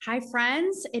Hi,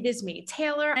 friends. It is me,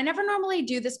 Taylor. I never normally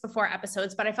do this before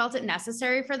episodes, but I felt it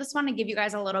necessary for this one to give you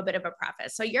guys a little bit of a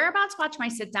preface. So you're about to watch my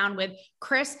sit down with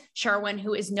Chris Sherwin,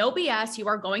 who is no BS. You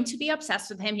are going to be obsessed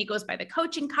with him. He goes by the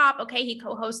Coaching Cop. Okay. He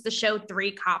co-hosts the show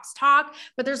Three Cops Talk,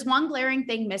 but there's one glaring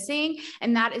thing missing,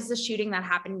 and that is the shooting that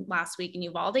happened last week in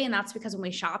Uvalde. And that's because when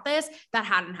we shot this, that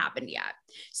hadn't happened yet.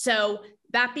 So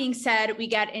that being said, we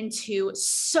get into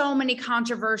so many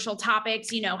controversial topics,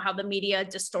 how the media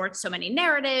distorts so many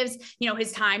narratives,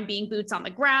 his time being boots on the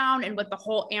ground and what the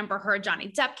whole Amber Heard Johnny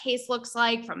Depp case looks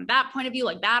like from that point of view,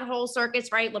 like that whole circus,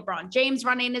 right? LeBron James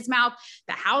running his mouth,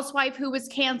 the housewife who was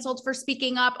canceled for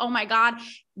speaking up. Oh my God,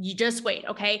 you just wait.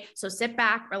 Okay. So sit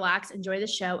back, relax, enjoy the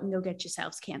show, and go get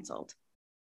yourselves canceled.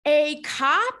 A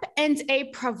cop and a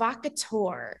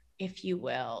provocateur, if you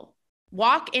will,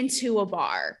 walk into a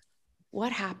bar.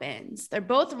 What happens? They're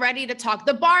both ready to talk.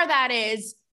 The bar, that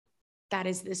is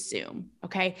this Zoom.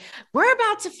 Okay. We're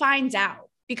about to find out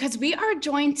because we are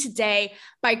joined today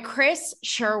by Chris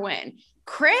Sherwin.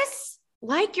 Chris,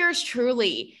 like yours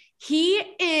truly, he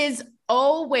is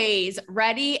always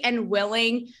ready and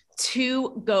willing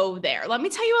to go there. Let me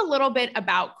tell you a little bit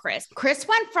about Chris. Chris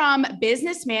went from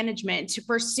business management to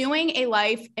pursuing a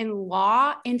life in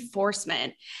law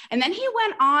enforcement. And then he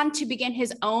went on to begin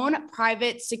his own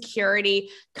private security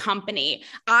company.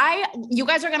 You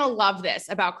guys are going to love this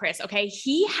about Chris. Okay.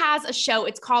 He has a show.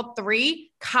 It's called Three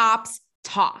Cops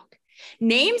Talk.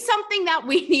 Name something that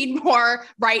we need more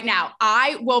right now.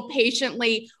 I will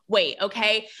patiently wait.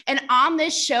 Okay. And on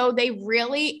this show, they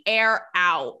really air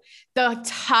out the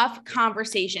tough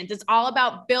conversations. It's all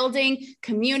about building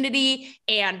community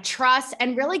and trust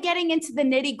and really getting into the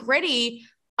nitty gritty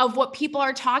of what people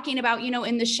are talking about,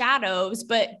 in the shadows,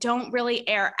 but don't really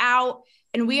air out.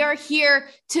 And we are here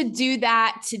to do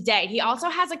that today. He also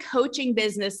has a coaching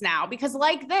business now because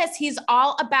like this, he's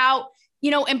all about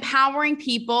empowering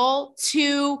people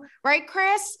to, right,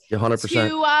 Chris?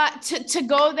 100%. To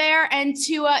go there and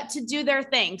to do their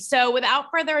thing. So without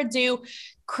further ado,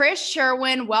 Chris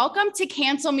Sherwin, welcome to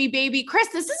Cancel Me, Baby. Chris,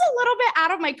 this is a little bit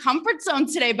out of my comfort zone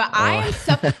today, but I am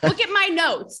so, look at my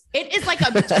notes. It is like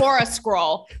a Torah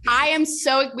scroll.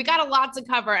 We got a lot to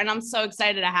cover and I'm so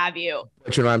excited to have you.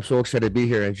 I'm so excited to be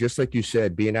here. And just like you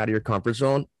said, being out of your comfort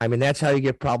zone, I mean, that's how you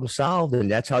get problem solved and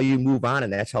that's how you move on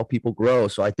and that's how people grow.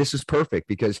 So this is perfect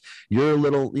because you're a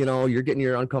little, you're getting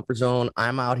your uncomfort zone.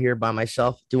 I'm out here by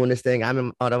myself doing this thing.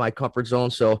 I'm out of my comfort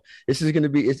zone. So this is going to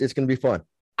be, it's going to be fun.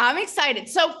 I'm excited.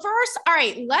 So first, all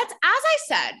right, as I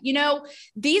said,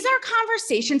 these are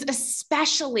conversations,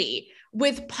 especially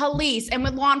with police and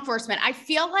with law enforcement. I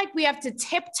feel like we have to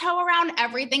tiptoe around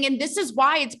everything. And this is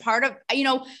why it's part of,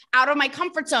 out of my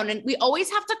comfort zone. And we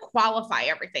always have to qualify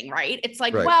everything, right? It's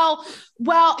like, right.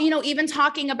 well, even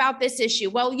talking about this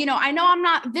issue, I know I'm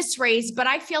not this race, but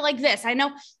I feel like this, I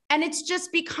know. And it's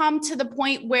just become to the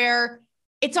point where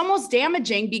it's almost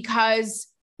damaging because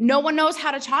no one knows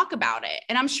how to talk about it.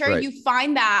 And I'm sure right. You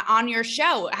find that on your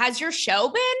show. Has your show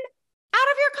been out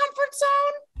of your comfort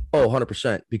zone? Oh,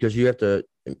 100%. Because you have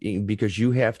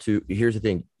to, here's the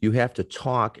thing, you have to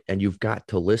talk and you've got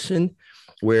to listen.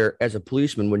 Where as a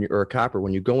policeman, or a cop,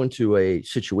 when you go into a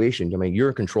situation, I mean, you're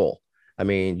in control. I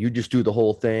mean, you just do the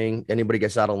whole thing. Anybody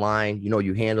gets out of line,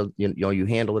 you handle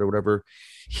it or whatever.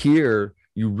 Here,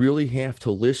 you really have to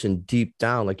listen deep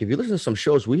down. Like if you listen to some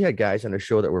shows, we had guys on a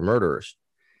show that were murderers.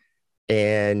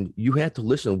 And you have to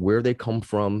listen where they come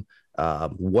from,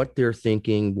 what they're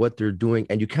thinking, what they're doing,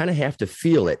 and you kind of have to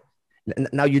feel it.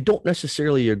 Now, you don't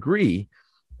necessarily agree,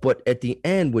 but at the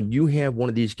end, when you have one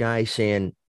of these guys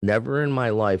saying, never in my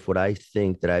life would I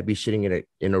think that I'd be sitting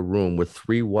in a room with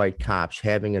three white cops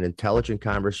having an intelligent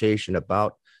conversation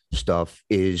about stuff,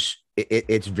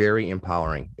 it's very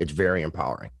empowering. It's very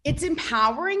empowering. It's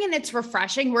empowering and it's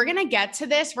refreshing. We're going to get to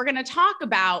this. We're going to talk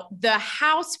about the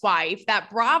housewife that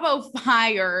Bravo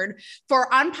fired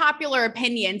for unpopular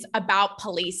opinions about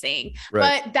policing.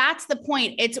 Right. But that's the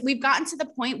point. We've gotten to the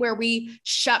point where we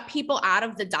shut people out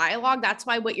of the dialogue. That's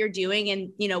why what you're doing and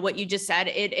what you just said,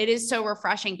 it is so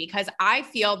refreshing because I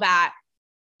feel that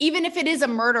even if it is a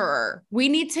murderer, we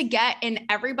need to get in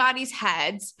everybody's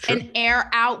heads sure. and air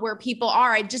out where people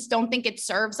are. I just don't think it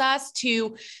serves us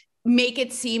to make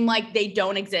it seem like they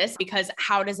don't exist because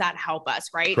how does that help us?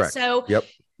 Right. Correct. So yep.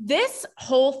 This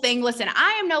whole thing, listen,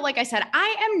 like I said,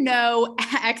 I am no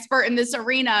expert in this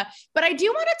arena, but I do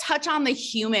want to touch on the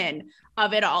human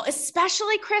of it all,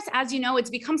 especially Chris, as you know, it's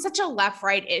become such a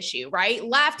left-right issue, right?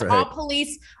 Left, right. All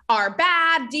police are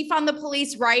bad, defund the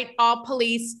police, right? All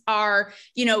police are,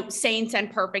 saints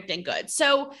and perfect and good.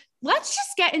 So let's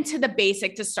just get into the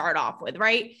basic to start off with,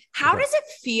 right? How does it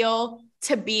feel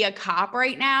to be a cop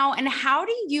right now? And how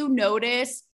do you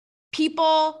notice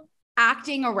people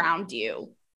acting around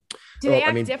you? Do they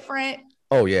act different?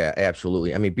 Oh yeah,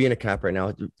 absolutely. I mean, being a cop right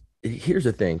now, here's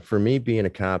the thing. For me, being a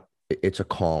cop, it's a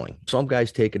calling. Some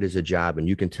guys take it as a job, and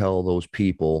you can tell those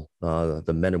people,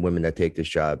 the men and women that take this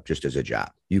job just as a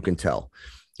job. You can tell.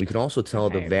 You can also tell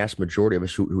the vast majority of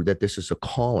us who that this is a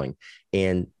calling.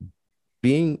 And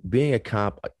being a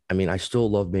cop, I mean, I still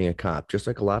love being a cop, just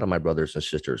like a lot of my brothers and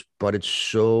sisters, but it's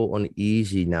so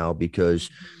uneasy now because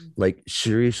like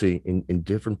seriously, in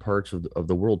different parts of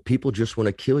the world, people just want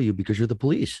to kill you because you're the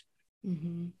police.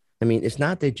 I mean, it's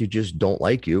not that you just don't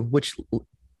like you, which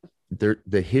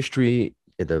the history,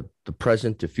 the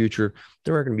present, the future,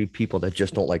 there are going to be people that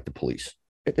just don't like the police.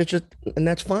 It's just, and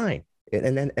that's fine.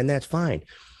 And that's fine.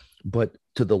 But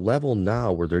to the level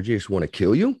now where they just want to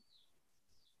kill you,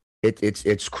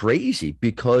 it's crazy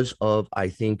because of, I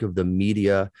think, of the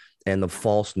media and the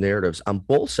false narratives on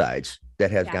both sides that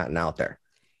has gotten out there.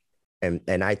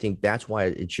 And I think that's why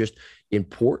it's just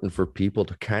important for people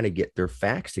to kind of get their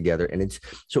facts together. And it's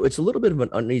a little bit of an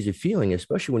uneasy feeling,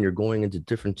 especially when you're going into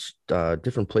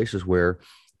different places where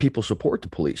people support the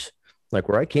police. Like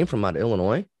where I came from out of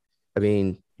Illinois, I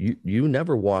mean, you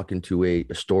never walk into a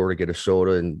store to get a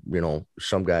soda and, you know,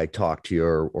 some guy talk to you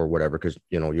or whatever, because,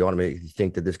 you know, you automatically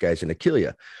think that this guy's going to kill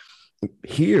you.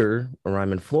 Here, or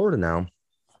I'm in Florida now,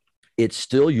 it's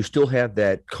still, you still have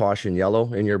that caution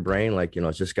yellow in your brain, like, you know,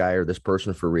 is this guy or this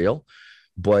person for real?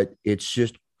 But it's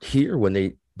just here when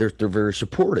they're very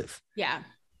supportive. Yeah.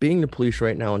 Being the police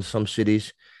right now in some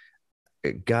cities,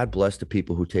 God bless the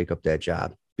people who take up that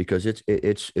job, because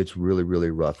it's really,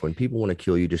 really rough when people want to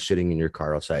kill you just sitting in your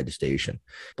car outside the station.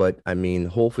 But I mean,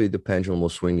 hopefully the pendulum will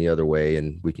swing the other way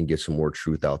and we can get some more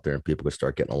truth out there and people can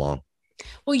start getting along.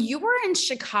 Well, you were in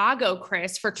Chicago,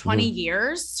 Chris, for 20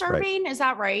 years serving. Right. Is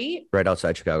that right? Right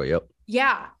outside Chicago. Yep.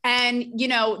 Yeah. And, you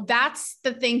know, that's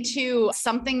the thing too,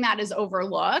 something that is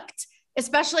overlooked,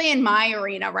 especially in my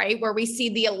arena, right? Where we see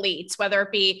the elites, whether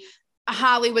it be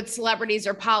Hollywood celebrities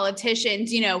or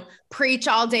politicians, you know, preach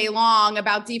all day long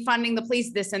about defunding the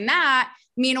police, this and that.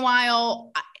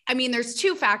 Meanwhile, I mean, there's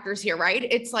two factors here, right?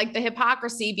 It's like the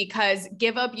hypocrisy, because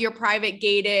give up your private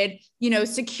gated, you know,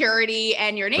 security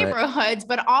and your neighborhoods, right.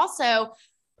 But also,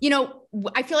 you know,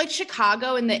 I feel like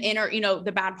Chicago and the inner, you know,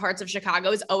 the bad parts of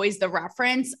Chicago is always the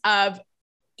reference of,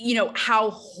 you know, how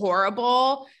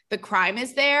horrible the crime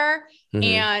is there.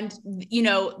 And, you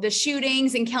know, the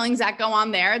shootings and killings that go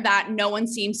on there that no one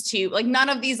seems to, like, none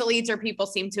of these elites or people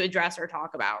seem to address or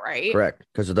talk about, right? Correct.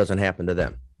 Because it doesn't happen to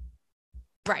them.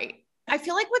 Right. I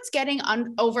feel like what's getting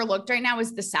overlooked right now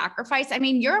is the sacrifice. I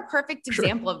mean, you're a perfect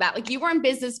example of that. Like, you were in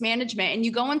business management and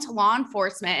you go into law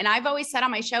enforcement. And I've always said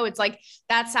on my show, it's like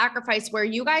that sacrifice where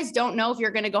you guys don't know if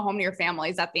you're going to go home to your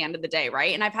families at the end of the day.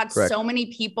 Right. And I've had so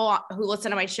many people who listen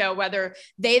to my show, whether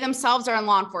they themselves are in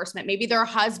law enforcement, maybe their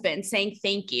husband, saying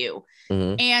thank you.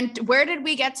 And where did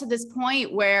we get to this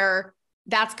point where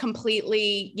that's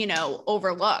completely, you know,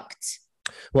 overlooked?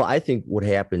 Well, I think what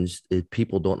happens is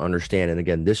people don't understand. And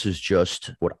again, this is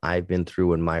just what I've been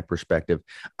through in my perspective.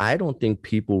 I don't think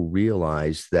people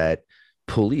realize that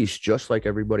police, just like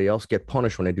everybody else, get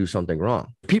punished when they do something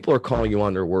wrong. People are calling you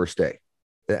on their worst day.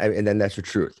 And then that's the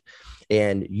truth.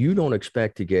 And you don't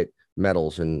expect to get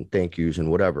medals and thank yous and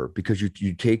whatever, because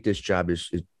you take this job is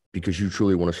because you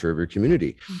truly want to serve your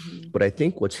community. But I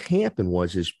think what's happened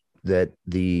is that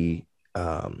the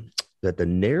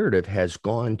narrative has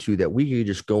gone to that we can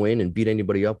just go in and beat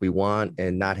anybody up we want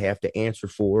and not have to answer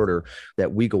for it, or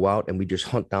that we go out and we just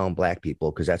hunt down Black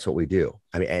people because that's what we do.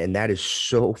 I mean, and that is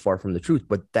so far from the truth,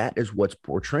 but that is what's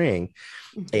portraying.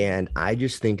 And I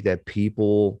just think that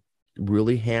people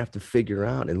really have to figure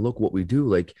out and look what we do.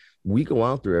 Like, we go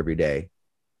out there every day.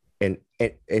 And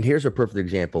here's a perfect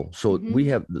example. So we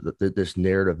have this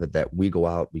narrative that we go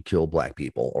out, we kill Black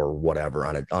people or whatever,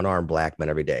 on unarmed Black men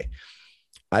every day.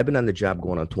 I've been on the job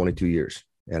going on 22 years,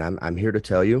 and I'm here to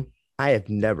tell you, I have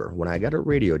never, when I got a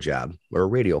radio job or a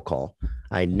radio call,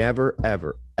 I never,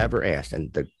 ever asked.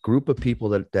 And the group of people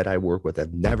that I work with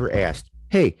have never asked,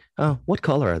 hey, what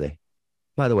color are they?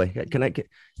 By the way, can I get,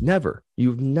 never,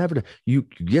 you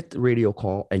get the radio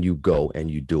call and you go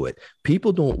and you do it.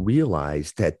 People don't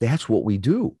realize that that's what we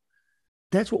do.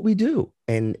 That's what we do.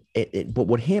 And but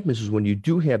what happens is when you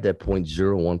do have that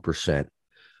 0.01%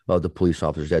 of the police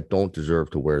officers that don't deserve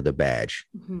to wear the badge,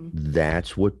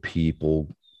 that's what people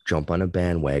jump on a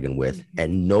bandwagon with.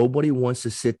 And nobody wants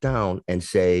to sit down and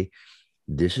say,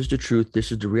 this is the truth,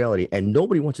 this is the reality. And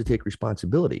nobody wants to take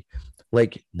responsibility.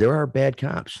 Like, there are bad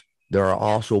cops. There are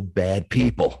also bad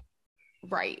people.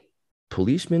 Right.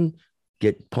 Policemen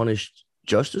get punished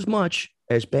just as much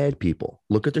as bad people.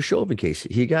 Look at the Chauvin case.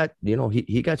 He got,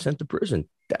 he got sent to prison.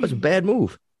 That was a bad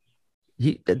move.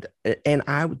 During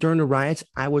the riots,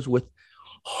 I was with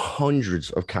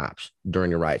hundreds of cops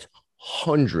during the riots,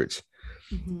 hundreds.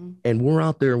 Mm-hmm. And we're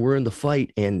out there and we're in the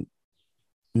fight, and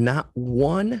not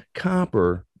one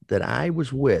copper that I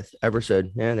was with ever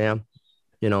said, yeah,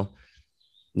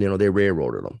 they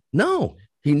railroaded him. No,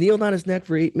 he kneeled on his neck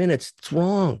for 8 minutes. It's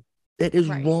wrong. That is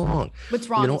wrong. What's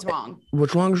wrong is wrong.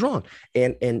 What's wrong is wrong.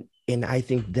 And I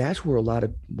think that's where a lot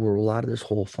of this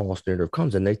whole false narrative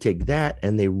comes. And they take that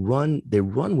and they run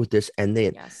with this, and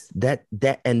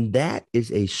that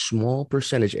is a small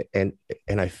percentage. And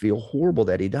I feel horrible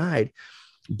that he died,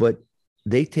 but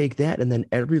they take that, and then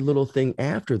every little thing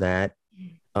after that,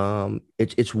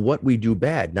 it's what we do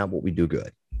bad, not what we do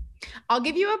good. I'll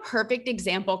give you a perfect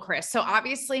example, Chris. So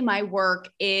obviously my work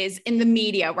is in the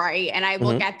media, right? And I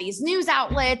look at these news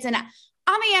outlets, and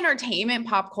on the entertainment,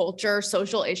 pop culture,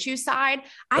 social issue side,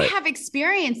 I have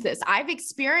experienced this. I've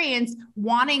experienced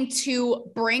wanting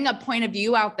to bring a point of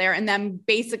view out there and then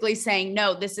basically saying,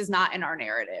 no, this is not in our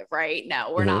narrative, right?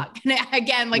 No, we're not going to,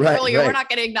 again, like earlier, we're not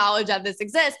going to acknowledge that this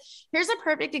exists. Here's a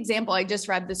perfect example. I just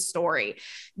read this story.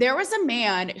 There was a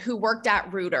man who worked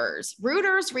at Reuters.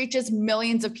 Reuters reaches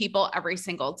millions of people every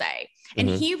single day. And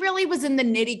he really was in the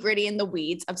nitty gritty and the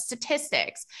weeds of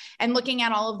statistics and looking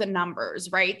at all of the numbers,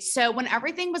 right? So when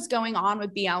everything was going on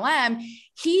with BLM,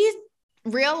 he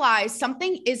realized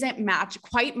something isn't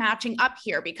quite matching up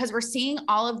here, because we're seeing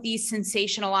all of these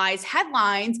sensationalized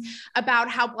headlines about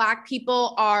how Black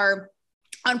people are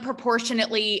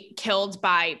unproportionately killed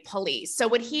by police. So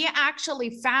what he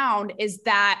actually found is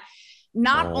that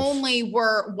not only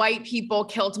were white people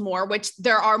killed more, which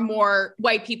there are more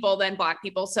white people than Black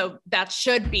people, so that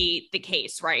should be the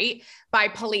case, right, by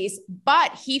police,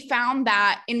 but he found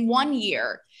that in 1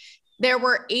 year, there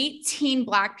were 18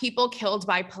 Black people killed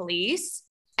by police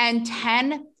and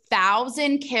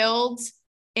 10,000 killed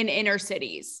in inner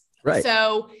cities. Right.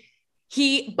 So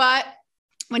but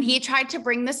when he tried to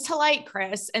bring this to light,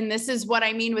 Chris, and this is what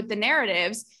I mean with the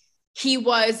narratives, he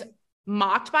was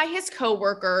mocked by his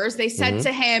coworkers. They said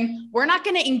to him, we're not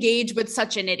going to engage with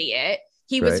such an idiot.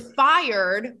 He was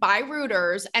fired by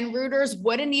Reuters, and Reuters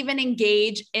wouldn't even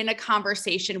engage in a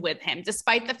conversation with him,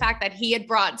 despite the fact that he had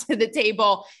brought to the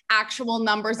table actual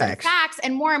numbers and facts.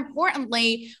 And more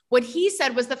importantly, what he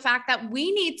said was the fact that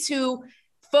we need to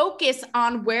focus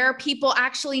on where people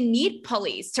actually need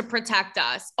police to protect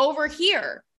us over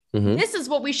here. This is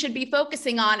what we should be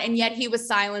focusing on. And yet he was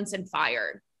silenced and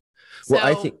fired.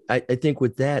 Well, I think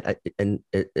with that,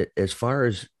 as far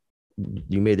as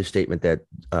you made a statement that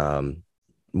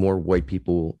more white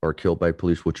people are killed by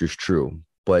police, which is true,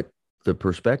 but the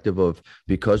perspective of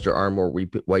because there are more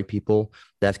white people,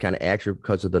 that's kind of accurate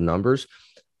because of the numbers.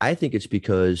 I think it's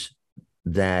because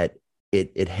that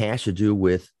it has to do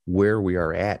with where we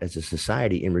are at as a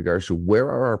society in regards to where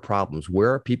are our problems, where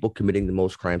are people committing the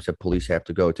most crimes that police have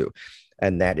to go to,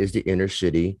 and that is the inner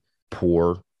city,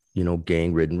 poor,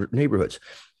 gang-ridden neighborhoods.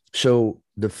 So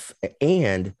the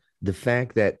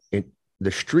fact that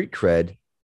the street cred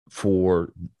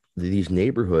for these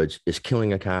neighborhoods is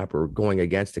killing a cop or going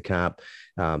against a cop,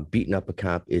 beating up a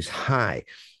cop is high.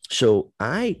 So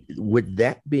with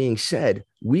that being said,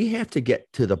 we have to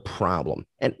get to the problem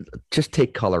and just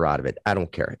take color out of it. I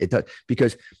don't care. It does,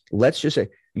 because let's just say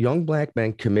young Black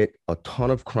men commit a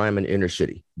ton of crime in inner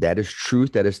city. That is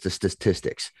truth. That is the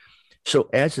statistics. So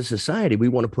as a society, we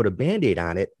want to put a Band-Aid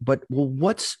on it, but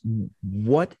what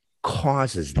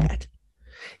causes that?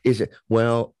 Is it,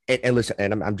 well, and listen,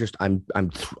 and I'm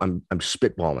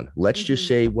spitballing. Let's just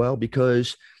say, well,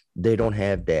 because they don't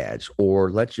have dads,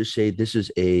 or let's just say this is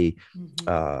a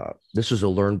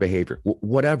learned behavior,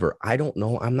 whatever. I don't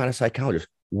know. I'm not a psychologist.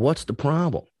 What's the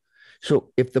problem?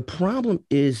 So if the problem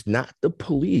is not the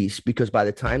police, because by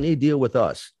the time they deal with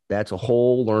us, that's a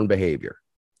whole learned behavior.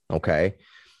 Okay.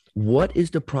 What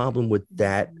is the problem with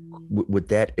that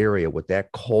area, with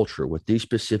that culture, with these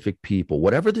specific people,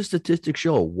 whatever the statistics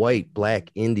show, white,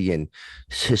 Black, Indian,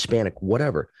 Hispanic,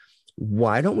 whatever.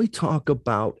 Why don't we talk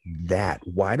about that?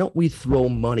 Why don't we throw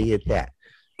money at that?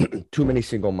 Too many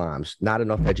single moms, not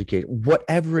enough educated,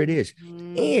 whatever it is.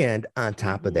 And on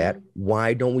top of that,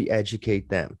 why don't we educate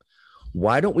them?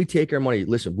 Why don't we take our money?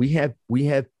 Listen, we have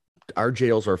our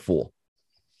jails are full.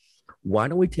 Why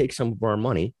don't we take some of our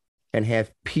money and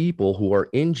have people who are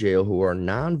in jail, who are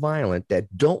nonviolent,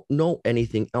 that don't know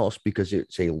anything else because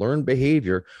it's a learned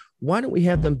behavior? Why don't we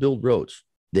have them build roads?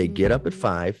 They get up at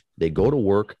 5, they go to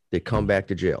work, they come back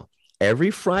to jail.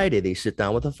 Every Friday, they sit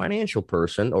down with a financial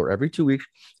person, or every 2 weeks,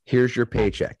 here's your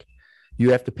paycheck.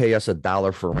 You have to pay us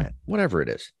 $1 for rent, whatever it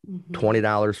is, Mhm.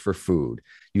 $20 for food.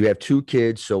 You have 2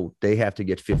 kids, so they have to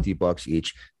get $50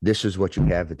 each. This is what you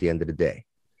have at the end of the day.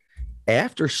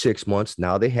 After 6 months,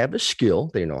 now they have a skill.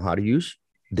 They know how to use.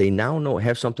 They now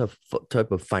have some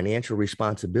type of financial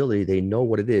responsibility. They know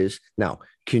what it is. Now,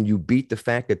 can you beat the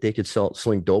fact that they could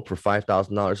sling dope for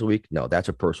 $5,000 a week? No, that's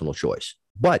a personal choice.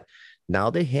 But now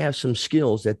they have some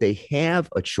skills that they have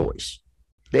a choice.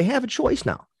 They have a choice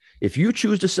now. If you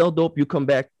choose to sell dope, you come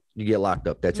back, you get locked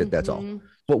up. That's it. That's all.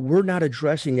 But we're not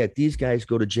addressing that these guys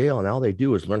go to jail and all they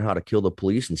do is learn how to kill the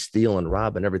police and steal and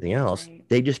rob and everything else. Right.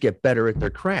 They just get better at their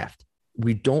craft.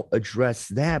 We don't address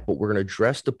that, but we're going to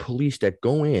address the police that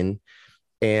go in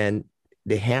and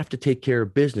they have to take care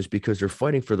of business because they're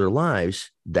fighting for their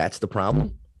lives. That's the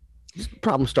problem. The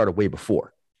problem started way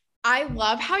before. I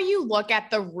love how you look at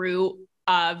the root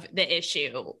of the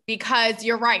issue, because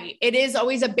you're right. It is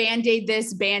always a Band-Aid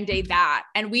this, Band-Aid that.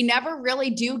 And we never really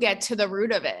do get to the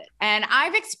root of it. And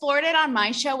I've explored it on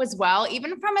my show as well,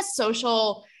 even from a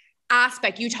social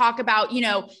aspect. You talk about,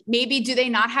 maybe do they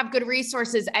not have good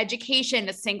resources, education,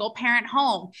 a single parent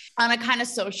home. On a kind of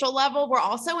social level, we're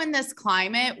also in this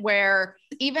climate where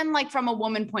even like from a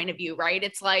woman point of view, right?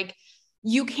 It's like,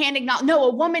 you can't acknowledge, no,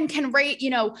 a woman can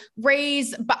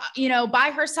raise,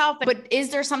 by herself. But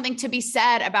is there something to be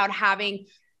said about having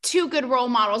two good role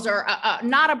models or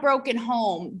not a broken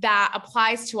home that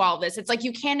applies to all this? It's like,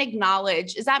 you can't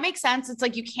acknowledge, does that make sense? It's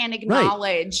like, you can't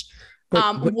acknowledge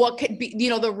but what could be,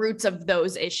 the roots of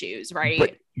those issues.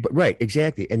 Right. But right.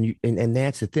 Exactly. And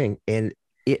that's the thing. And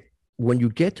when you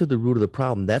get to the root of the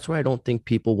problem, that's why I don't think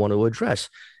people want to address.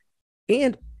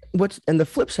 And the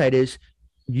flip side is,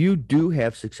 you do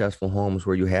have successful homes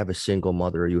where you have a single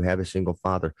mother or you have a single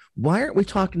father. Why aren't we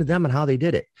talking to them and how they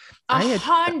did it?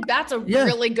 That's a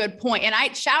really good point. And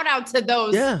I shout out to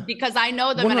those because I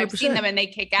know them 100%. And I've seen them and they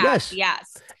kick ass.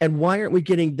 Yes. And why aren't we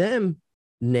getting them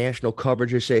national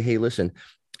coverage to say, hey, listen,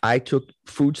 I took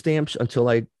food stamps until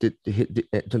I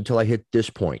hit this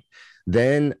point.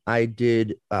 Then I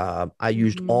did, I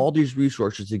used all these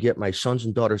resources to get my sons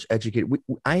and daughters educated.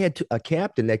 I had a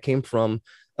captain that came from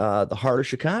the heart of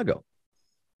Chicago.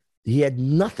 He had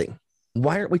nothing.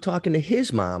 Why aren't we talking to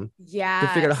his mom to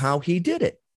figure out how he did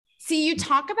it? See, you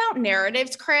talk about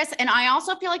narratives, Chris, and I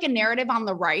also feel like a narrative on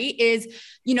the right is,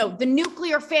 the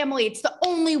nuclear family, it's the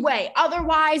only way.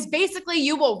 Otherwise, basically,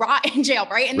 you will rot in jail,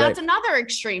 right? And that's another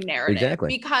extreme narrative. Exactly.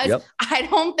 Because I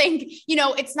don't think,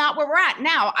 it's not where we're at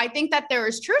now. I think that there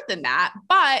is truth in that,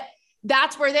 but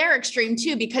that's where they're extreme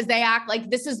too, because they act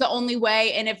like this is the only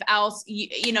way. And if else,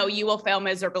 you will fail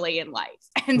miserably in life.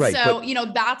 And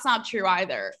that's not true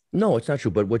either. No, it's not true.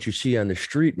 But what you see on the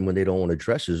street and when they don't want to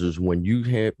address is when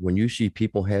you see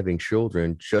people having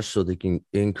children just so they can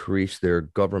increase their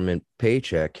government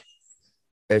paycheck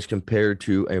as compared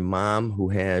to a mom who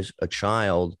has a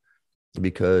child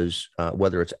because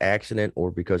whether it's accident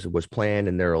or because it was planned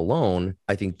and they're alone,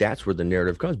 I think that's where the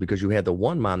narrative comes, because you have the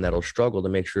one mom that'll struggle to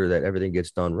make sure that everything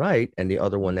gets done right and the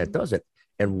other one that doesn't.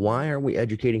 And why are we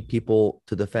educating people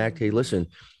to the fact, hey, listen,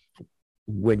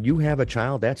 when you have a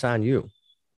child, that's on you.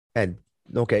 And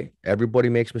okay, everybody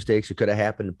makes mistakes. It could have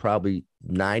happened to probably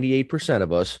 98%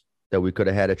 of us that we could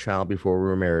have had a child before we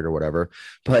were married or whatever.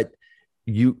 But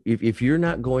if you're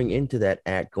not going into that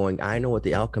act going, I know what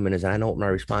the outcome is, I know what my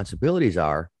responsibilities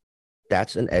are,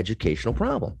 that's an educational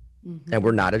problem. And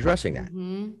we're not addressing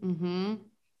that.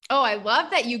 Oh, I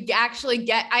love that you actually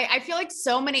get, I feel like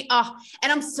so many,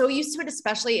 and I'm so used to it,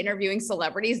 especially interviewing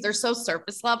celebrities. They're so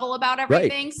surface level about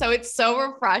everything. Right. So it's so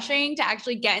refreshing to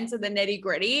actually get into the nitty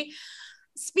gritty.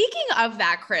 Speaking of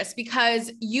that, Chris,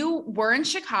 because you were in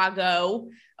Chicago,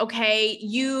 okay,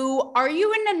 are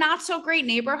you in a not so great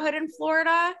neighborhood in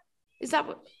Florida? Is that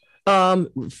what?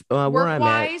 Where I'm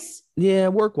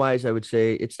at, work-wise, I would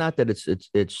say it's not that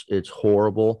it's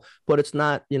horrible, but it's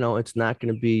not, it's not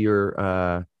going to be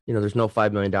your, there's no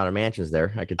 $5 million mansions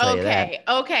there. I can tell you that.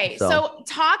 Okay. So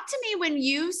talk to me when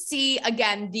you see,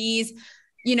 again, these,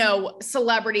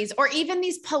 celebrities or even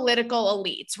these political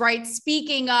elites, right?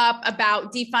 Speaking up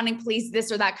about defunding police,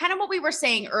 this or that, kind of what we were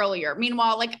saying earlier.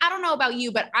 Meanwhile, like, I don't know about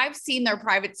you, but I've seen their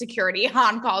private security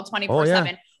on call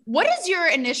 24/7. What is your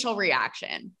initial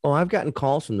reaction? Oh, I've gotten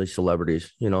calls from these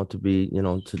celebrities, to be,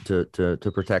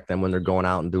 to protect them when they're going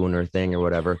out and doing their thing or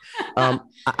whatever.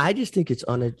 I just think it's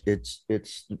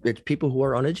people who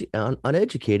are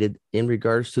uneducated in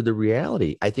regards to the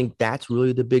reality. I think that's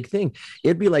really the big thing.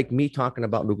 It'd be like me talking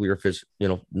about nuclear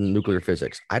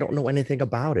physics. I don't know anything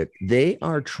about it. They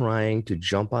are trying to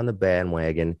jump on the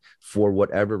bandwagon for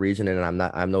whatever reason. And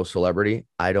I'm no celebrity.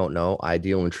 I don't know. I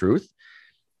deal in truth.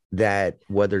 that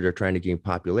whether they're trying to gain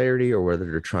popularity or whether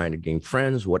they're trying to gain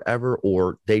friends, whatever,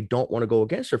 or they don't want to go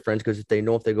against their friends because if they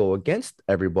know if they go against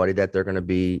everybody that they're going to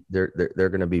be they're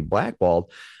going to be blackballed.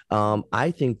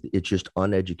 I think it's just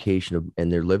uneducation,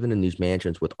 and they're living in these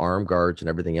mansions with armed guards and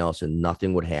everything else, and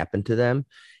nothing would happen to them,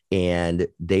 and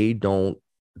they don't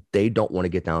want to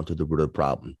get down to the root of the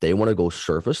problem. They want to go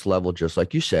surface level, just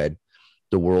like you said,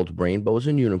 the world's rainbows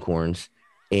and unicorns,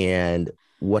 and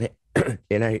what.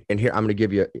 And here I'm going to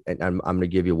give you, and I'm going to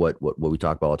give you what we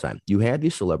talk about all the time. You have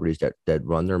these celebrities that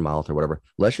run their mouth or whatever.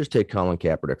 Let's just take Colin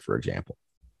Kaepernick, for example.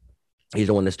 He's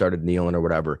the one that started kneeling or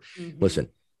whatever. Mm-hmm. Listen,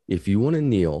 if you want to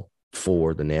kneel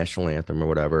for the national anthem or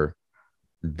whatever,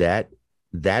 that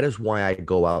is why I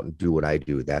go out and do what I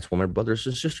do. That's why my brothers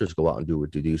and sisters go out and do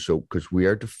what they do. So, because we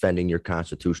are defending your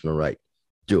constitutional right.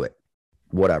 Do it,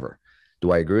 whatever.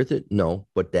 Do I agree with it? No,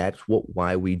 but that's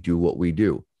why we do what we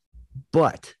do.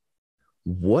 But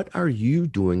what are you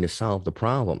doing to solve the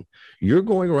problem? You're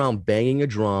going around banging a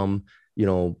drum,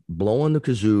 blowing the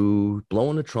kazoo,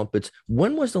 blowing the trumpets.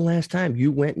 When was the last time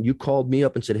you went and you called me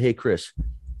up and said, hey, Chris,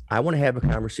 I want to have a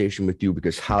conversation with you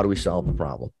because how do we solve the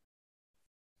problem?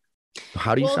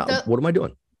 How do you solve? What am I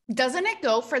doing? Doesn't it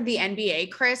go for the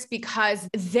NBA, Chris? Because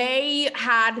they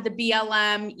had the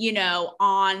BLM,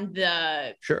 on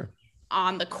the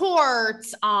on the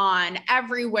courts, on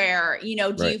everywhere, do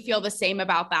you feel the same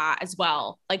about that as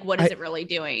well? Like, what is it really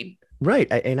doing? Right.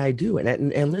 And I do.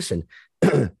 And listen,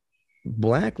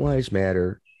 Black Lives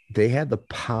Matter, they have the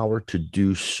power to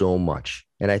do so much.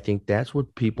 And I think that's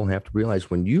what people have to realize.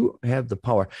 When you have the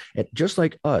power, and just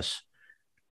like us,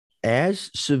 as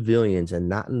civilians and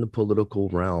not in the political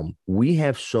realm, we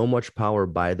have so much power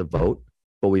by the vote,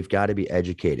 but we've got to be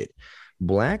educated.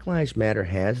 Black Lives Matter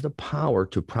has the power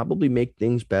to probably make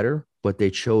things better, but they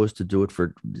chose to do it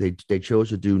they chose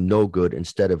to do no good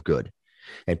instead of good.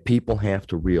 And people have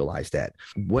to realize that.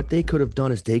 What they could have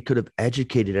done is they could have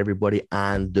educated everybody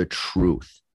on the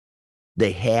truth.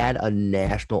 They had a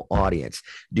national audience.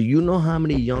 Do you know how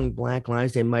many young Black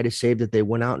lives they might have saved if they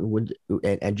went out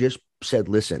and just said,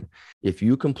 listen, if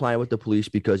you comply with the police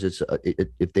because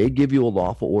if they give you a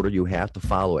lawful order, you have to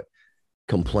follow it.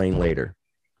 Complain later.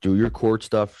 Do your court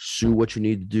stuff, sue what you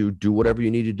need to do whatever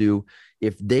you need to do.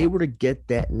 If they were to get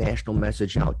that national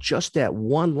message out, just that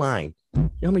one line, you know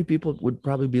how many people would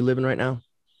probably be living right now?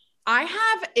 I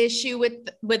have issue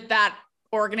with that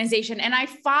organization, and I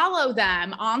follow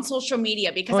them on social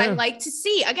media because I like to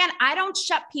see, again, I don't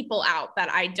shut people out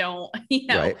that I don't,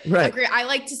 agree. I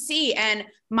like to see. And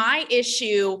my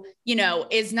issue,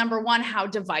 is number one, how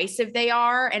divisive they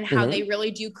are and how they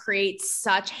really do create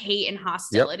such hate and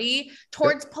hostility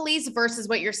towards police versus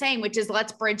what you're saying, which is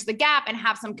let's bridge the gap and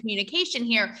have some communication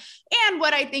here. And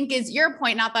what I think is your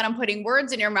point, not that I'm putting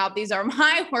words in your mouth, these are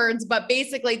my words, but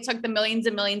basically took the millions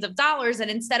and millions of dollars.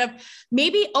 And instead of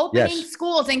maybe opening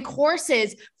schools and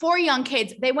courses for young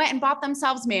kids, they went and bought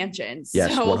themselves mansions.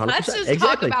 Yes, so 100%. Let's just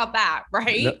talk about that.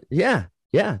 Right. No,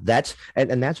 yeah. That's,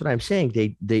 and that's what I'm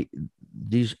saying.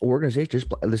 These organizations,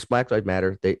 this Black Lives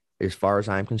Matter, as far as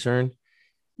I'm concerned,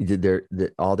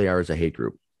 all they are is a hate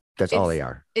group. That's all they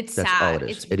are. That's sad. All it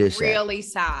is. It's really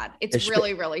sad. It's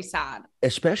really, really sad.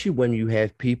 Especially when you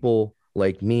have people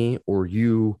like me or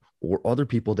you or other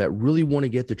people that really want to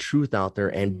get the truth out there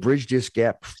and bridge this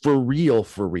gap for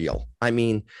real. I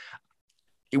mean,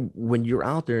 when you're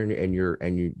out there and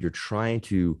you're trying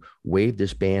to wave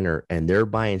this banner and they're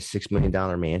buying $6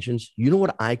 million mansions, you know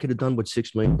what I could have done with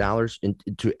 $6 million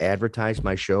to advertise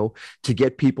my show, to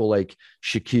get people like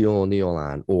Shaquille O'Neal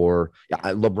on or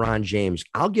LeBron James.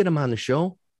 I'll get them on the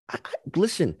show.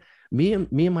 Listen, me and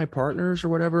my partners or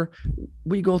whatever,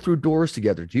 we go through doors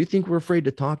together. Do you think we're afraid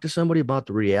to talk to somebody about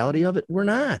the reality of it? We're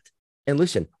not. And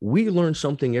listen, we learn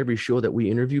something every show that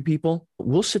we interview people.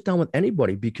 We'll sit down with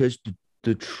anybody because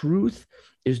the truth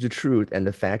is the truth and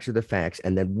the facts are the facts.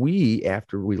 And then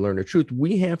after we learn the truth,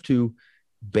 we have to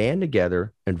band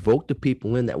together and vote the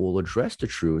people in that will address the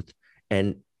truth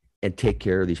and take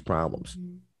care of these problems.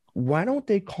 Why don't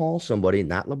they call somebody,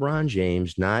 not LeBron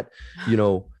James, not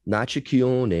Shaquille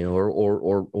O'Neal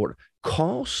or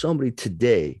call somebody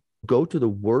today, go to the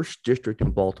worst district in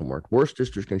Baltimore, worst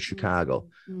district in Chicago.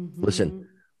 Listen,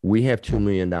 we have $2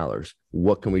 million.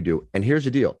 What can we do? And here's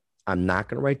the deal. I'm not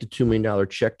going to write the $2 million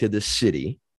check to the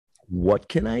city. What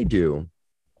can I do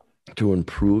to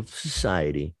improve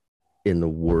society in the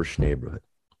worst neighborhood?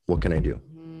 What can I do?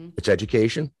 It's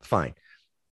education. Fine.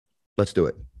 Let's do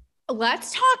it.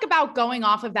 Let's talk about going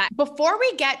off of that. Before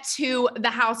we get to the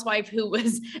housewife who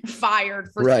was fired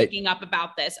for speaking up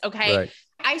about this, okay? Right.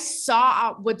 I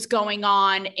saw what's going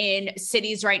on in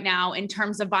cities right now in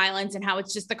terms of violence and how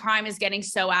it's just the crime is getting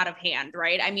so out of hand,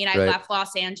 right? I mean, I left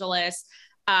Los Angeles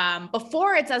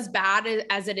before it's as bad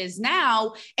as it is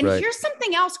now. And here's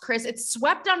something else, Chris, it's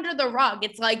swept under the rug.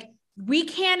 It's like, we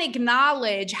can't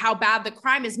acknowledge how bad the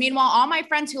crime is. Meanwhile, all my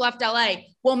friends who left LA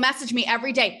will message me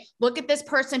every day. Look at this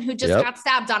person who just got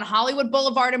stabbed on Hollywood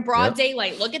Boulevard in broad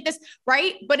daylight. Look at this,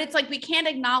 right? But it's like, we can't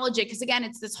acknowledge it because, again,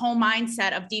 it's this whole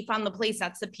mindset of defund the police.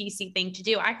 That's the PC thing to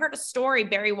do. I heard a story,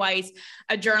 Barry Weiss,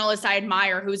 a journalist I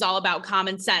admire, who's all about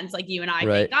common sense, like you and I,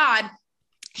 thank God.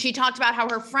 She talked about how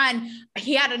her friend,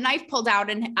 he had a knife pulled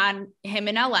out on him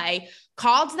in LA,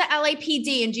 called the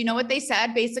LAPD. And do you know what they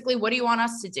said? Basically, what do you want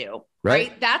us to do?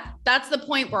 Right? That's the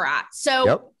point we're at.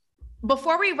 So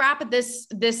before we wrap this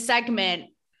segment,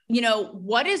 you know,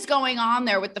 what is going on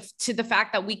there with the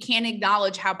fact that we can't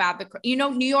acknowledge how bad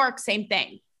New York, same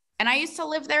thing. And I used to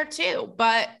live there too,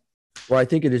 but. Well, I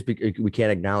think it is, we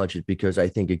can't acknowledge it because I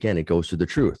think, again, it goes to the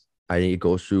truth. I think it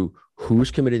goes to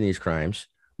who's committing these crimes.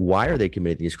 Why are they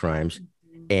committing these crimes?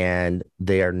 And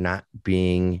they are not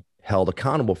being held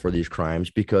accountable for these crimes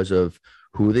because of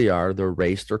who they are, their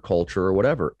race, their culture, or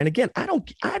whatever. And again, I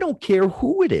don't care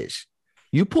who it is.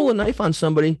 You pull a knife on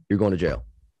somebody, you're going to jail.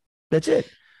 That's it.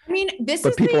 I mean,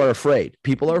 but people are afraid.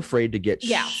 People are afraid to get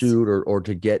sued or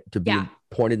to be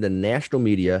pointed in the national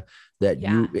media that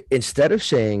you, instead of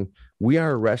saying we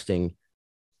are arresting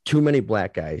too many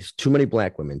black guys, too many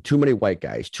black women, too many white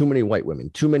guys, too many white women,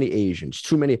 too many Asians,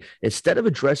 instead of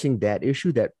addressing that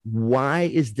issue, that why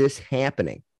is this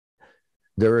happening?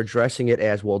 They're addressing it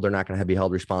as, well, they're not going to be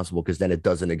held responsible because then it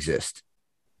doesn't exist.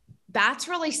 That's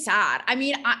really sad. I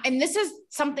mean, and this is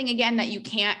something, again, that you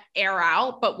can't air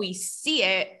out, but we see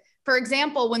it. For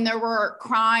example, when there were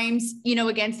crimes,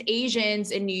 against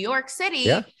Asians in New York City,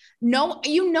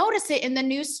 you notice it in the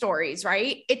news stories,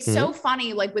 right? It's so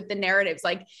funny, like with the narratives,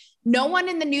 like no one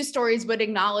in the news stories would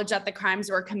acknowledge that the crimes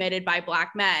were committed by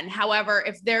Black men. However,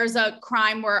 if there's a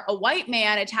crime where a white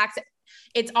man attacks,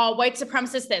 it's all white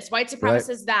supremacist this, white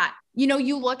supremacist that.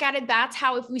 You look at it, that's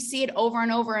how, if we see it over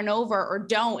and over and over or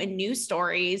don't in news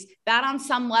stories, that on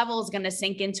some level is going to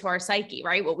sink into our psyche,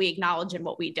 right? What we acknowledge and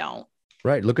what we don't.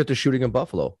 Right. Look at the shooting in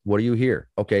Buffalo. What do you hear?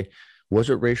 Okay.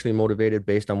 Was it racially motivated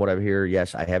based on what I hear?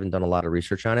 Yes. I haven't done a lot of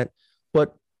research on it,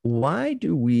 but why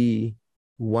do we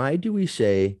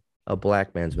say a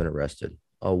black man's been arrested?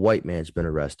 A white man's been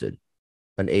arrested,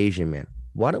 an Asian man.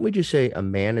 Why don't we just say a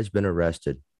man has been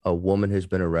arrested? A woman has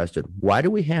been arrested. Why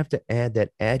do we have to add that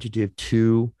adjective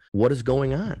to what is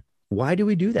going on? Why do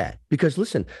we do that? Because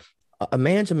listen, a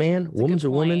man's a man, woman's a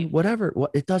woman, whatever.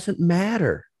 It doesn't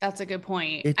matter. That's a good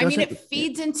point. I mean, it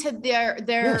feeds into their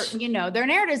their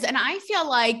narratives. And I feel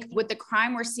like with the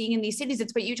crime we're seeing in these cities,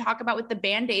 it's what you talk about with the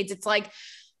Band-Aids. It's like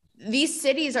these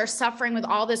cities are suffering with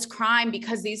all this crime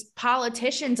because these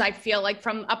politicians, I feel like,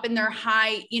 from up in their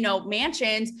high,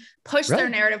 mansions, push their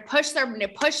narrative, push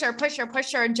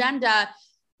their agenda,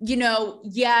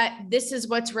 yet this is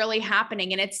what's really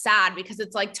happening. And it's sad because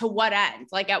it's like, to what end?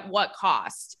 Like, at what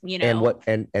cost,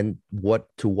 And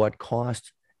to what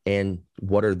cost, and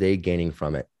what are they gaining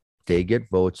from it? They get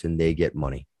votes and they get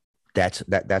money. That's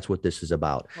what this is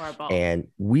about. Horrible. And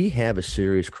we have a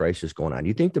serious crisis going on.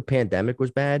 You think the pandemic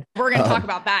was bad? We're going to talk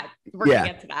about that. We're going to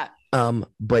get to that.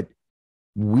 But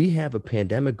we have a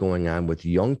pandemic going on with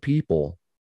young people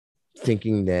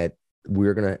thinking that we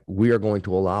are going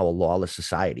to allow a lawless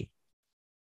society.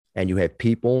 And you have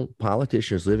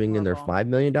politicians living in their $5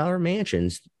 million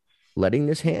mansions, letting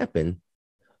this happen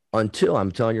until,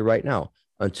 I'm telling you right now,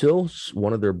 until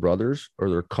one of their brothers or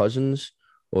their cousins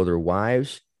or their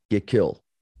wives get killed.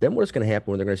 Then what's going to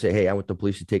happen when they're going to say, hey, I want the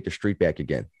police to take the street back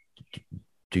again?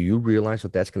 Do you realize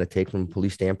what that's going to take from a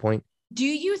police standpoint? Do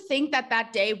you think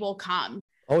that day will come?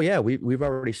 Oh yeah, we've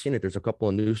already seen it. There's a couple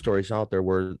of news stories out there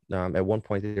where at one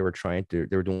point they were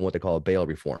doing what they call a bail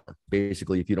reform.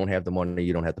 Basically, if you don't have the money,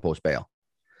 you don't have to post bail.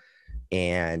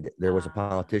 And there was a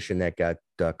politician that got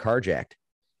carjacked,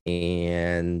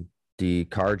 and the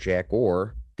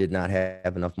carjacker did not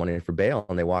have enough money for bail,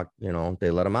 and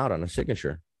they let him out on a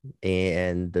signature.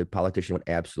 And the politician went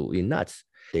absolutely nuts.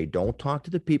 They don't talk to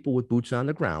the people with boots on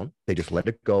the ground. They just let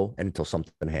it go until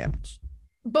something happens.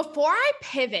 Before I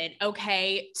pivot,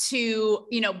 to,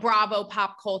 Bravo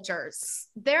pop cultures,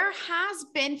 there has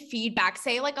been feedback,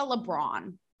 say like a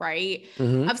LeBron, right?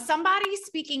 Mm-hmm. Of somebody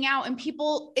speaking out and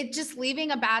people, it just leaving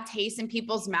a bad taste in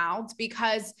people's mouths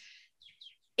because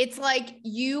it's like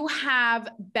you have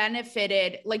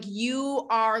benefited, like you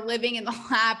are living in the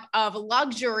lap of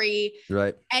luxury.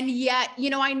 Right. And yet, you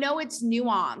know, I know it's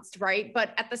nuanced, right?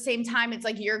 But at the same time, it's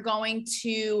like you're going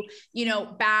to, you know,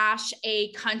 bash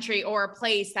a country or a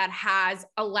place that has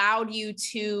allowed you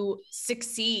to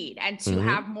succeed and to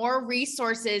have more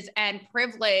resources and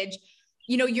privilege.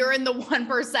 You know, you're in the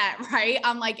 1%, right?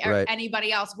 Unlike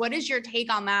anybody else. What is your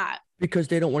take on that? Because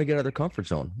they don't want to get out of their comfort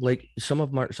zone. Like some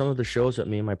of the shows that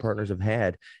me and my partners have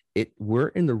had, we're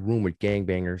in the room with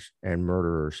gangbangers and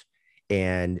murderers,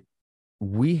 and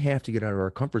we have to get out of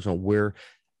our comfort zone. Where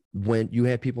when you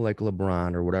have people like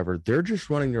LeBron or whatever, they're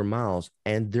just running their mouths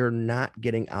and they're not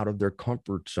getting out of their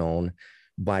comfort zone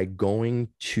by going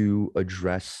to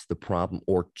address the problem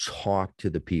or talk to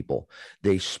the people.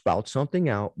 They spout something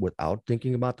out without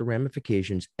thinking about the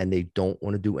ramifications, and they don't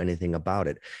want to do anything about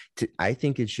it. I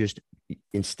think it's just,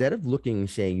 instead of looking and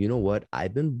saying, you know what,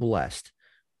 I've been blessed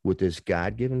with this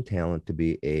God-given talent to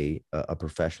be a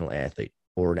professional athlete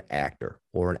or an actor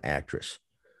or an actress.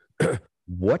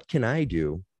 What can I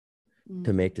do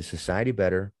to make the society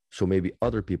better, so maybe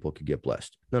other people could get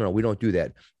blessed? No, we don't do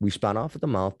that. We spout off at the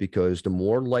mouth, because the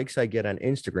more likes I get on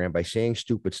Instagram by saying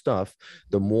stupid stuff,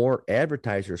 the more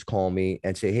advertisers call me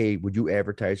and say, hey, would you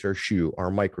advertise our shoe,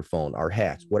 our microphone, our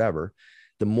hats, whatever.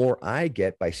 The more I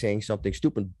get by saying something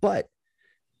stupid. But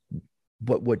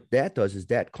what that does is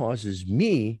that causes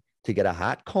me to get a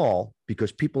hot call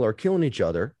because people are killing each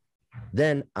other.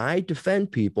 Then I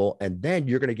defend people, and then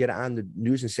you're going to get on the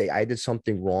news and say I did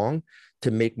something wrong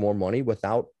to make more money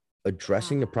without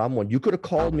addressing the problem. When you could have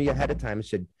called me ahead of time and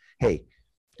said, hey,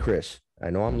 Chris, I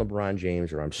know I'm LeBron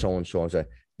James or I'm so-and-so. I said,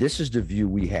 this is the view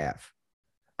we have.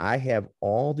 I have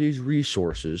all these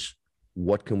resources.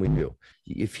 What can we do?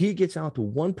 If he gets out to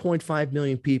 1.5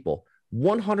 million people,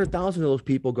 100,000 of those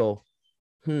people go,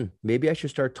 maybe I should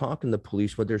start talking to the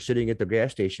police when they're sitting at the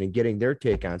gas station and getting their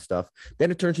take on stuff. Then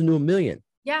it turns into 1 million.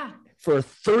 Yeah. For a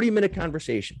 30-minute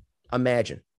conversation.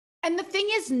 Imagine. And the thing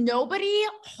is, nobody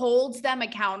holds them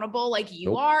accountable like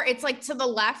you are. It's like to the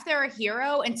left, they're a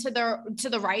hero, and to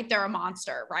the right, they're a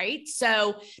monster, right?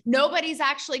 So nobody's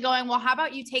actually going, well, how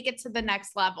about you take it to the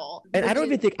next level? And I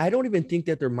don't even think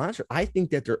that they're monsters. I think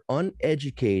that they're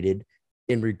uneducated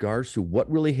in regards to what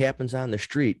really happens on the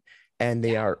street. And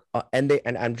they are, I'm going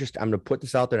to put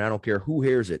this out there, and I don't care who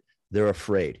hears it. They're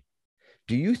afraid.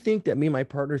 Do you think that me and my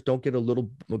partners don't get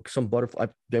some butterfly?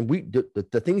 Then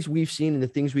the things we've seen and the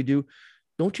things we do,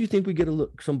 don't you think we get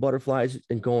some butterflies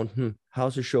and going,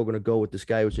 how's the show going to go with this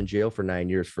guy who's in jail for 9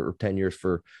 years or 10 years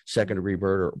for second-degree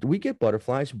murder? Do we get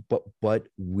butterflies? But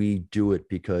we do it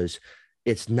because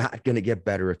it's not going to get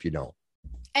better if you don't.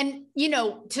 And, you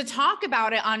know, to talk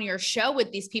about it on your show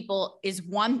with these people is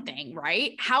one thing,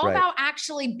 right? How about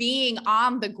actually being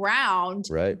on the ground,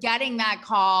 getting that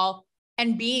call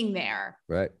and being there?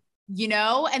 Right. You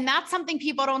know, and that's something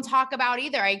people don't talk about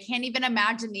either. I can't even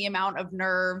imagine the amount of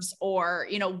nerves or,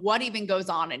 you know, what even goes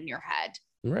on in your head.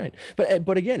 Right.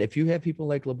 But again, if you have people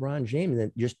like LeBron James,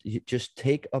 then just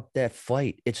take up that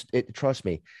fight. Trust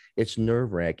me, it's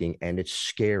nerve-wracking and it's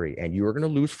scary, and you're going to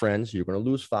lose friends. You're going to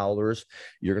lose followers.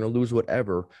 You're going to lose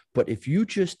whatever. But if you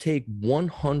just take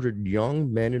 100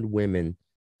 young men and women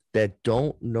that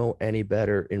don't know any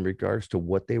better in regards to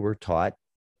what they were taught,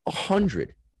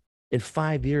 100 in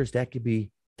 5 years, that could be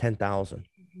 10,000,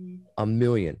 1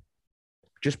 million,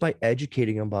 just by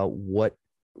educating them about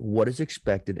what is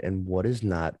expected and what is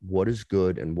not, what is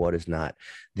good and what is not.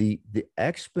 The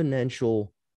exponential,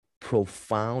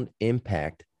 profound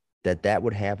impact that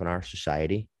would have on our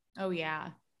society. Oh yeah.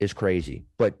 Is crazy.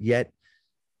 But yet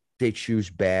they choose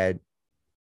bad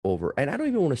over, and I don't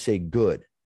even want to say good.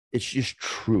 It's just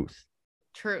truth.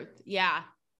 Truth. Yeah.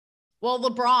 Well,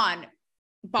 LeBron,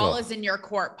 ball is in your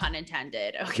court, pun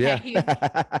intended. Okay.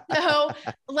 Yeah. So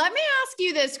let me ask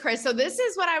you this, Chris. So this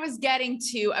is what I was getting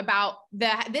to about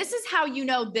this is how, you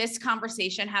know, this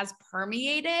conversation has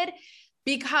permeated,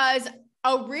 because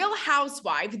a Real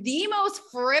Housewife, the most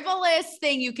frivolous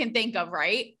thing you can think of,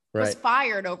 right, was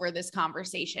fired over this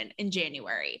conversation in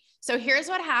January. So here's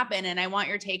what happened. And I want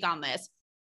your take on this.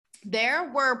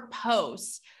 There were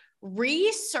posts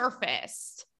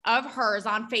resurfaced of hers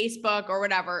on Facebook or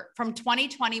whatever from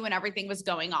 2020 when everything was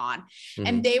going on.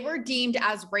 And they were deemed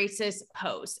as racist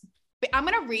posts. I'm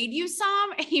going to read you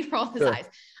some. He rolled his eyes.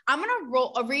 I'm going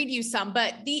to read you some,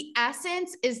 but the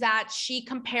essence is that she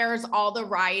compares all the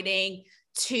rioting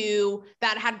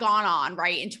that had gone on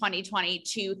right in 2020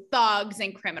 to thugs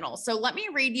and criminals. So let me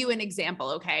read you an example.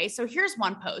 Okay. So here's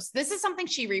one post. This is something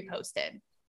she reposted.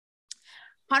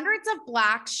 Hundreds of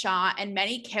Blacks shot and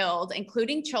many killed,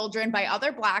 including children, by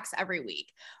other Blacks every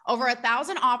week. Over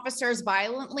 1,000 officers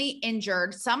violently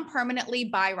injured, some permanently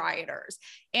by rioters.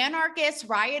 Anarchists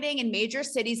rioting in major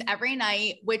cities every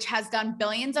night, which has done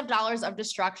billions of dollars of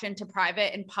destruction to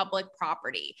private and public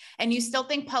property. And you still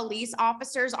think police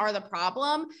officers are the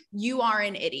problem? You are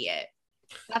an idiot.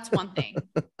 That's one thing.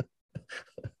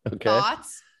 Okay.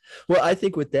 Thoughts? Well, I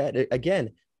think with that, again,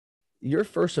 your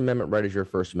First Amendment right is your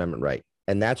First Amendment right.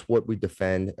 And that's what we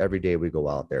defend every day we go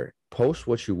out there. Post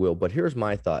what you will. But here's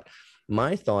my thought.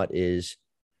 My thought is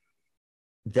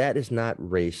that is not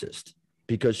racist,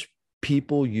 because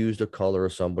people use the color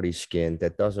of somebody's skin.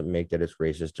 That doesn't make that it's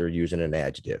racist. They're using an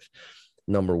adjective.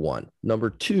 Number one. Number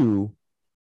two,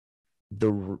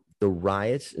 the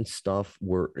riots and stuff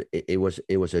it was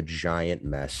a giant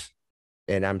mess.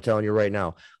 And I'm telling you right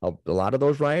now, a lot of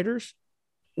those rioters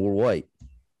were white.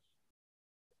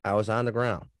 I was on the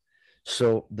ground.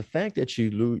 So the fact that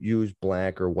you use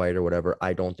black or white or whatever,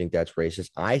 I don't think that's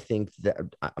racist. I think that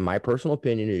my personal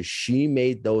opinion is she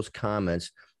made those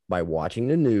comments by watching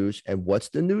the news. And what's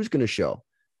the news going to show?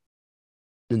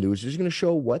 The news is going to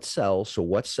show what sells. So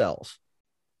what sells?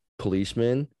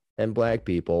 Policemen and black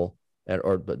people,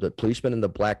 or the policemen and the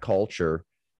black culture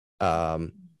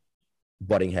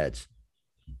butting heads.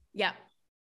 Yeah.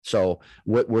 So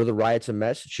were the riots a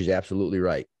mess? She's absolutely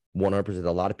right. 100%.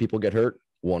 A lot of people get hurt.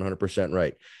 100%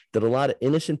 right. Did a lot of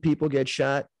innocent people get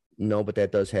shot? No, but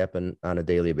that does happen on a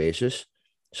daily basis.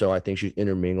 So I think she's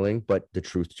intermingling, but the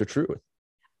truth's the truth.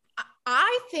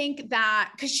 I think that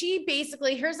because she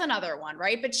basically, here's another one,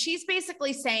 right? But she's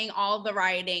basically saying all of the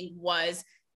rioting was,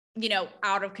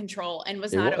 out of control and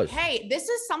was not okay. This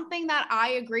is something that I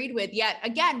agreed with, yet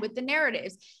again, with the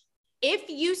narratives. If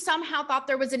you somehow thought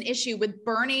there was an issue with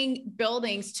burning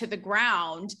buildings to the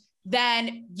ground,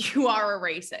 then you are a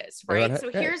racist, right? So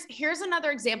here's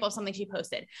another example of something she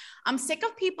posted. I'm sick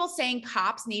of people saying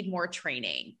cops need more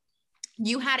training.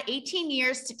 You had 18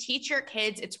 years to teach your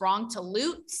kids it's wrong to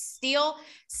loot, steal,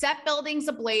 set buildings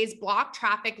ablaze, block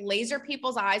traffic, laser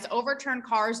people's eyes, overturn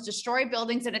cars, destroy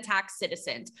buildings, and attack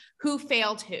citizens. Who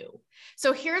failed who?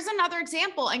 So here's another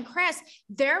example. And Chris,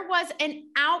 there was an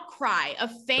outcry of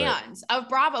fans of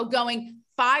Bravo going,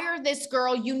 fire this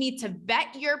girl. You need to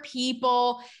vet your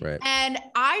people. Right. And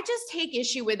I just take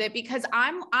issue with it because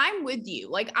I'm with you.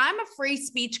 Like, I'm a free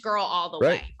speech girl all the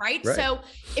way. Right. So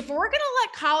if we're going to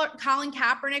let Colin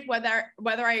Kaepernick,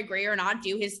 whether I agree or not,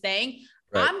 do his thing,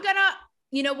 I'm going to,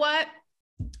 you know what?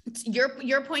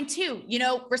 Your point too,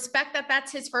 respect that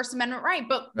that's his First Amendment right.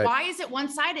 But why is it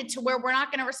one-sided to where we're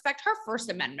not going to respect her First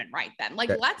Amendment right then? Like,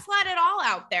 let's let it all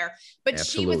out there. But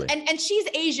Absolutely. She was, and she's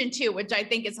Asian too, which I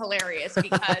think is hilarious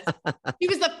because she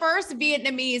was the first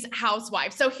Vietnamese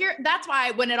housewife. So that's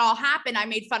why when it all happened, I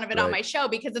made fun of it on my show,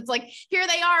 because it's like, here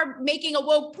they are making a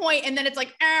woke point, and then it's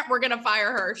like, we're going to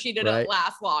fire her. She didn't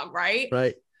last long.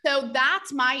 Right. So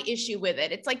that's my issue with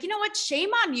it. It's like, you know what?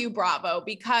 Shame on you, Bravo,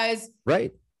 because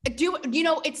they're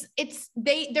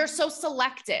so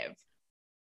selective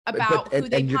about who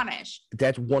they punish.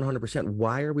 That's 100%.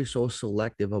 Why are we so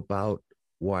selective about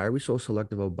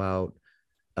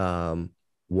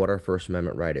what our First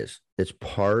Amendment right is? It's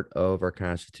part of our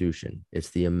Constitution.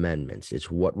 It's the amendments. It's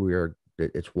what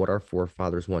our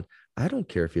forefathers want. I don't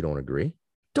care if you don't agree.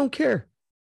 Don't care.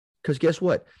 Because guess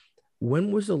what?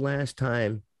 When was the last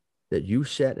time that you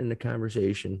sat in a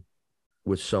conversation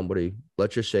with somebody?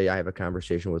 Let's just say I have a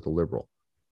conversation with a liberal.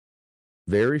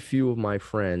 Very few of my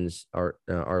friends are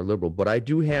liberal, but I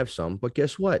do have some. But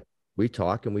guess what? We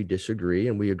talk and we disagree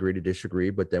and we agree to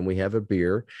disagree, but then we have a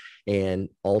beer, and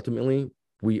ultimately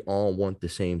we all want the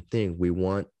same thing. We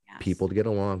want people to get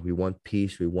along. We want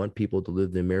peace. We want people to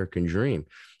live the American dream.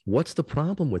 What's the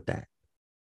problem with that?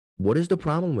 What is the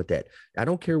problem with that? I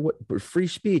don't care what free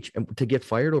speech, and to get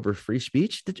fired over free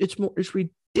speech, it's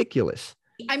ridiculous.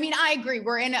 I mean, I agree.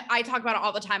 I talk about it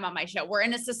all the time on my show. We're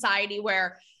in a society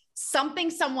where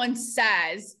something someone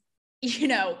says,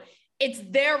 it's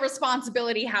their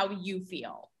responsibility how you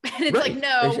feel. And it's like,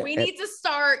 no, we need to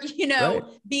start,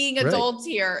 being adults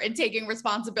here and taking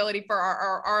responsibility for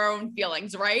our own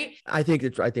feelings. Right. I think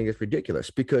it's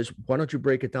ridiculous, because why don't you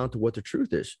break it down to what the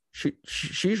truth is?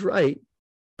 She's right.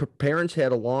 Parents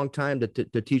had a long time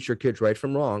to teach their kids right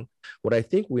from wrong. What I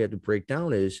think we have to break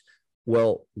down is,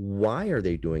 well, why are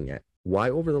they doing that? Why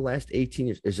over the last 18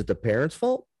 years? Is it the parents'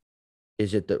 fault?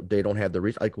 Is it that they don't have the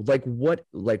reason? Like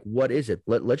what is it?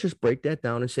 Let's just break that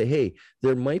down and say, hey,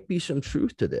 there might be some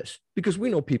truth to this, because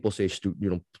we know people say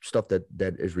stuff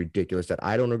that is ridiculous that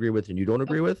I don't agree with and you don't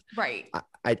agree with. Right.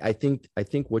 I think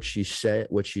what she said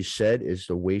is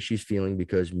the way she's feeling,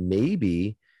 because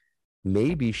maybe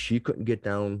maybe she couldn't get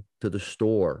down to the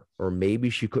store, or maybe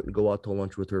she couldn't go out to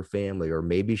lunch with her family, or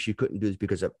maybe she couldn't do this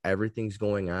because of everything's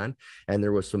going on. And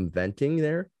there was some venting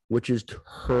there, which is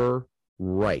her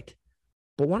right.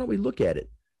 But why don't we look at it?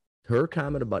 Her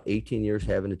comment about 18 years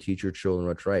having to teach her children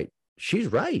what's right. She's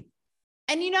right.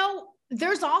 And,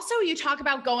 there's also, you talk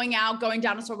about going out, going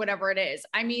down a store, whatever it is.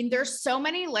 I mean, there's so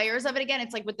many layers of it. Again,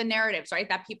 it's like with the narratives, right?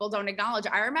 That people don't acknowledge.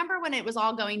 I remember when it was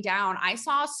all going down, I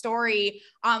saw a story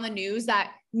on the news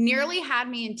that nearly had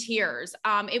me in tears.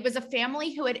 It was a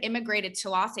family who had immigrated to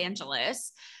Los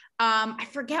Angeles. I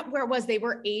forget where it was. They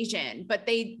were Asian, but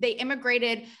they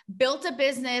immigrated, built a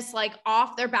business like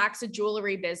off their backs, a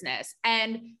jewelry business,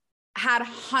 and had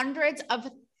hundreds of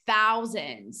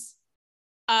thousands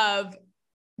of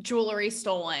jewelry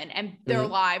stolen, and their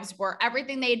lives were,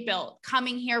 everything they'd built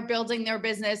coming here, building their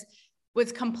business,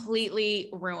 was completely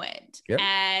ruined. Yep.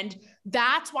 And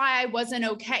that's why I wasn't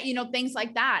okay. Things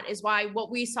like that is why what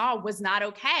we saw was not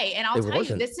okay. And I'll tell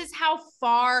you, this is how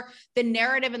far the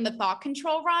narrative and the thought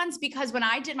control runs, because when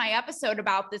I did my episode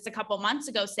about this a couple months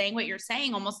ago, saying what you're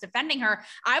saying, almost defending her,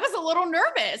 I was a little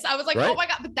nervous. I was like, oh my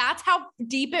God, but that's how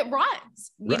deep it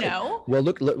runs, you know? Well,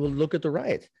 look at the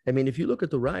riots. I mean, if you look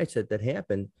at the riots that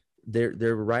happened,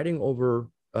 they're rioting over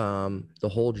the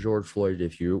whole George Floyd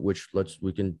issue, which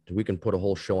we can put a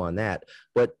whole show on that.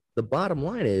 But the bottom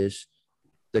line is,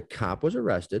 the cop was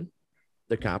arrested,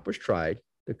 the cop was tried,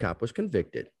 the cop was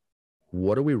convicted.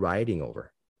 What are we rioting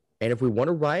over? And if we want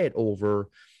to riot over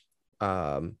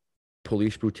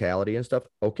police brutality and stuff,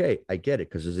 okay, I get it,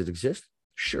 because does it exist?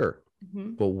 Sure.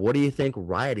 But what do you think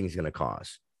rioting is going to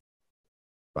cause?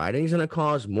 Rioting is going to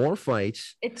cause more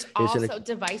fights. It's also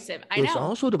divisive. I know. It's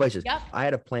also divisive. Yep. I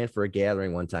had a plan for a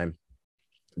gathering one time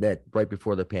that right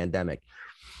before the pandemic,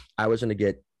 I was going to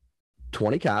get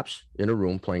 20 cops in a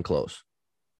room plain clothes.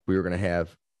 We were going to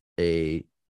have a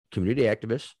community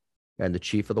activist and the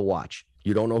chief of the watch.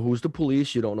 You don't know who's the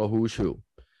police. You don't know who's who.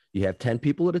 You have 10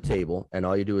 people at a table, and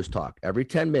all you do is talk. Every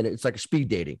 10 minutes, it's like a speed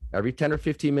dating. Every 10 or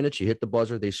 15 minutes, you hit the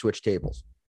buzzer, they switch tables.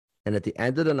 And at the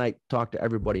end of the night, talk to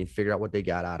everybody and figure out what they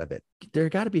got out of it. They're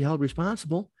got to be held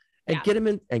responsible, and get them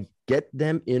in and get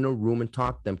them in a room and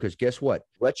talk to them. Because guess what?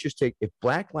 Let's just take, if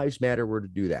Black Lives Matter were to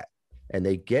do that, and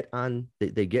they get in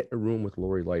a room with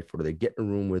Lori Lightfoot, or they get in a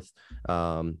room with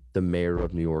the mayor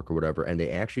of New York or whatever, and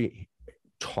they actually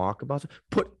talk about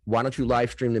it. Why don't you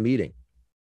live stream the meeting?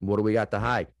 What do we got to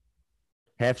hide?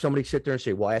 Have somebody sit there and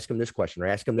say, well, ask him this question or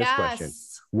ask him this question.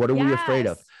 What are we afraid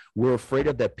of? We're afraid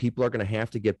of that people are going to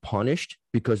have to get punished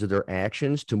because of their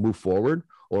actions to move forward,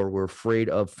 or we're afraid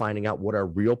of finding out what our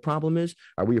real problem is.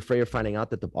 Are we afraid of finding out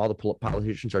that all the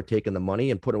politicians are taking the money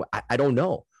and putting, I don't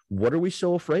know. What are we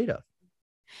so afraid of?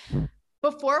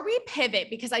 Before we pivot,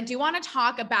 because I do want to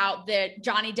talk about the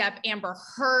Johnny Depp Amber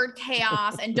Heard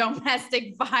chaos and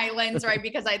domestic violence, right?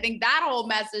 Because I think that whole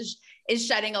message is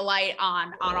shedding a light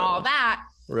on all that.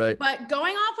 Right. But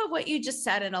going off of what you just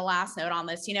said in a last note on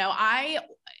this,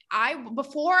 I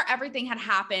before everything had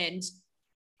happened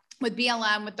with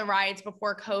BLM, with the riots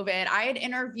before COVID, I had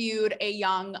interviewed a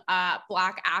young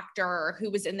Black actor who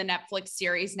was in the Netflix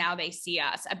series Now They See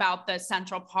Us, about the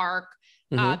Central Park,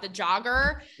 the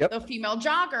jogger, the female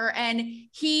jogger. And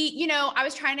he, I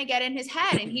was trying to get in his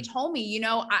head, and he told me,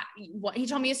 he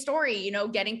told me a story,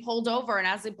 getting pulled over. And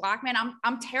as a Black man,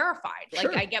 I'm terrified.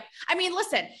 Sure. Like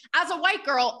listen, as a white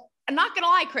girl, I'm not going to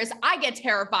lie, Chris, I get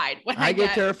terrified when I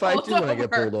get terrified too when I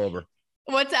get pulled over.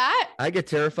 What's that? I get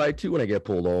terrified too when I get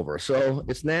pulled over. So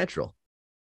it's natural.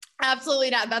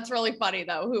 Absolutely not. That's really funny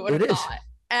though. Who would have thought?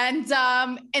 And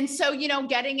so,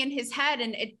 getting in his head,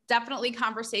 and it definitely,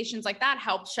 conversations like that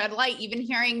help shed light. Even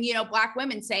hearing, Black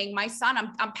women saying, my son,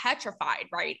 I'm petrified,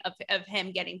 right, of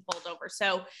him getting pulled over.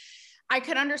 So I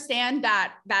could understand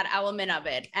that element of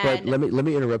it. And but let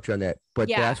me interrupt you on that. But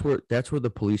that's where the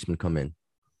policemen come in.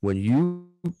 When you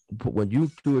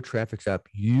do a traffic stop,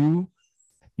 you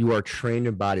are trained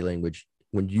in body language.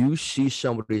 When you see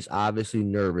somebody who's obviously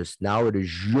nervous, now it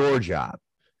is your job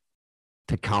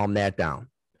to calm that down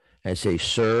and say,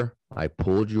 sir, I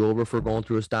pulled you over for going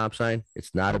through a stop sign.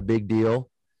 It's not a big deal.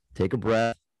 Take a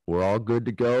breath. We're all good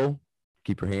to go.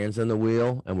 Keep your hands on the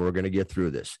wheel, and we're going to get through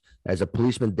this. As a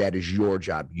policeman, that is your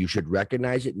job. You should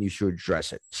recognize it and you should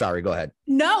address it. Sorry, go ahead.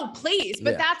 No, please.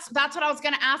 But that's what I was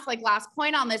going to ask. Like, last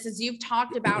point on this is, you've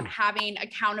talked about having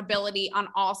accountability on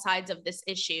all sides of this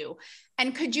issue.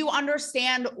 And could you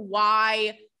understand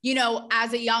why,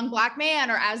 as a young Black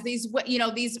man, or as these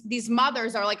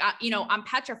mothers are like, I'm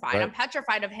petrified. Right. I'm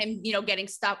petrified of him, getting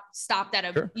stopped at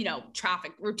a,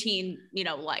 traffic routine,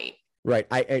 light. Right.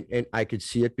 I could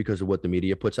see it because of what the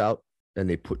media puts out, and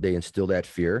they instill that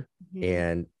fear.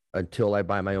 And until I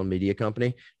buy my own media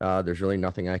company. There's really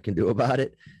nothing I can do about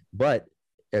it. But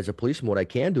as a policeman, what I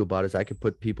can do about it is I can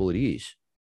put people at ease,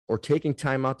 or taking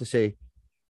time out to say,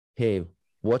 hey,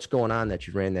 what's going on that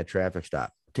you ran that traffic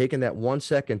stop? Taking that 1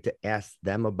 second to ask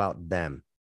them about them.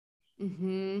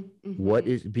 What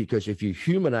is, because if you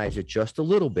humanize it just a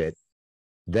little bit,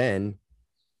 then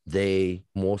they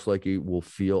most likely will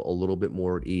feel a little bit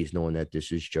more at ease knowing that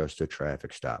this is just a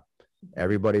traffic stop.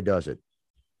 Everybody does it.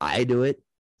 I do it.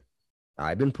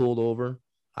 I've been pulled over.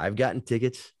 I've gotten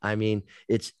tickets. I mean,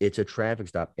 it's a traffic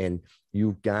stop, and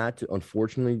you've got to,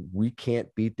 unfortunately, we can't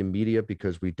beat the media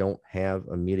because we don't have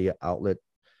a media outlet.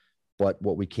 But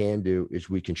what we can do is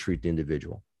we can treat the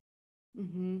individual.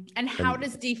 And how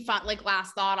does defund, like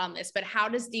last thought on this, but how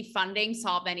does defunding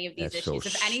solve any of these issues?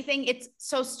 If anything, it's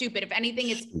so stupid. If anything,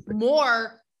 it's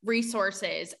more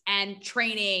resources and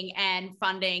training and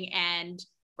funding and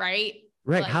right.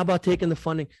 Like, how about taking the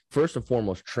funding? First and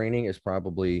foremost, training is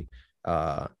probably,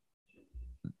 that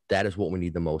is what we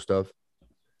need the most of.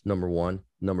 Number one.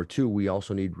 Number two, we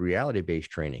also need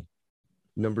reality-based training.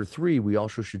 Number three, we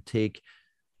also should take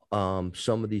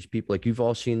some of these people, like you've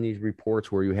all seen these reports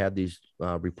where you have these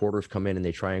reporters come in and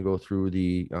they try and go through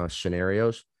the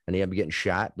scenarios and they end up getting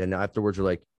shot. Then afterwards they're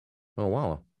like, oh,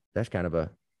 wow, that's kind of a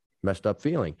messed up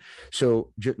feeling.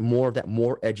 So just more of that,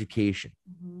 more education,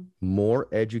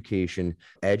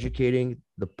 educating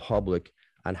the public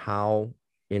on how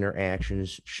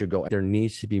interactions should go. There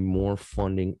needs to be more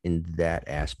funding in that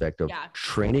aspect of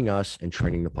training us and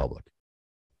training the public.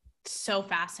 So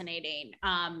fascinating.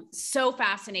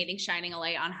 Shining a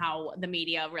light on how the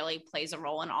media really plays a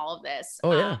role in all of this.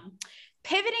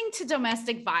 Pivoting to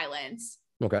domestic violence.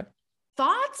 Okay.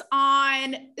 Thoughts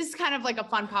on, this is kind of like a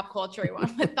fun pop culture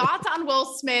one, but thoughts on Will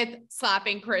Smith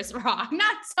slapping Chris Rock?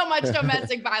 Not so much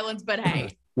domestic violence, but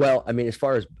hey. Well, I mean, as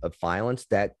far as violence,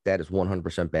 that is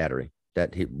 100% battery.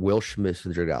 Will Smith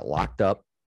should have got locked up.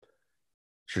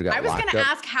 I was going to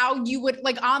ask how you would,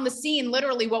 like, on the scene,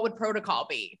 literally, what would protocol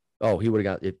be? Oh, he would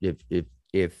have got,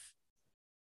 if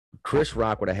Chris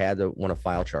Rock would have had to want to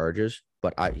file charges,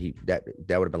 but that would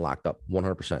have been locked up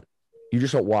 100%. You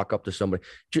just don't walk up to somebody.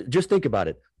 Just think about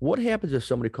it. What happens if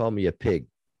somebody called me a pig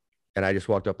and I just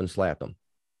walked up and slapped them?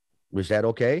 Was that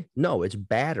okay? No, it's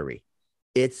battery.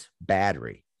 It's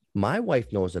battery. My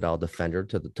wife knows that I'll defend her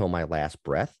till my last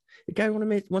breath. The guy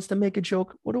wants to make a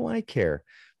joke. What do I care?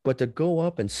 But to go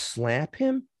up and slap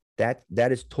him, that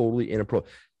is totally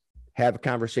inappropriate. Have a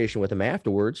conversation with him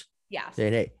afterwards. Yes.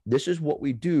 Saying, hey, this is what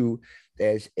we do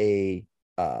as a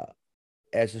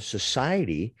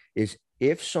society, is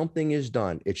if something is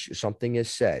done, something is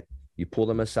said, you pull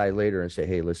them aside later and say,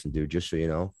 hey, listen, dude, just so you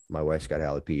know, my wife's got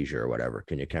alopecia or whatever.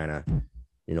 Can you kind of,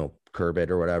 curb it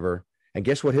or whatever? And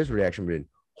guess what his reaction would be?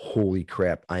 Holy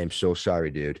crap. I am so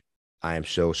sorry, dude. I am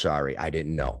so sorry. I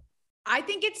didn't know. I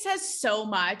think it says so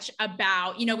much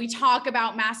about, we talk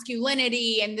about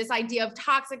masculinity and this idea of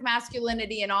toxic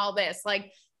masculinity and all this.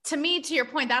 Like, to me, to your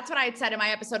point, that's what I had said in my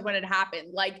episode when it happened.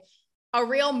 Like, a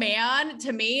real man,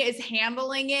 to me, is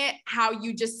handling it how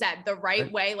you just said, the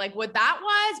right way. Like, what that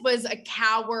was a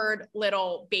coward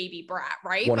little baby brat,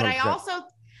 right? 100%. But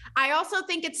I also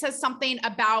think it says something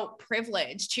about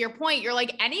privilege. To your point, you're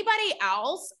like, anybody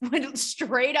else would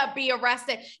straight up be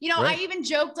arrested. I even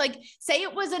joked, like, say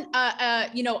it was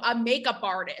a makeup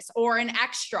artist or an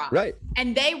extra, right?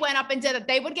 And they went up and did it,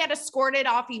 they would get escorted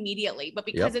off immediately. But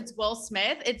because it's Will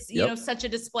Smith, it's such a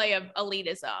display of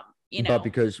elitism. But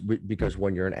because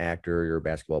when you're an actor, you're a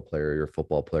basketball player, you're a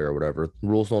football player, or whatever,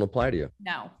 rules don't apply to you.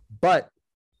 No. But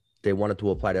they want it to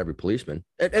apply to every policeman,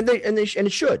 and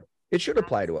it should. It should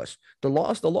apply to us. The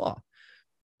law is the law.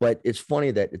 But it's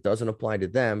funny that it doesn't apply to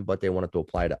them, but they want it to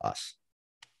apply to us.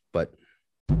 But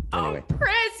anyway. Oh,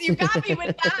 Chris, you got me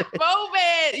with that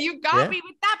moment. You got me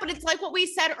with that. But it's like what we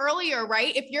said earlier,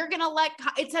 right? If you're going to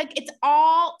it's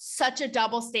all such a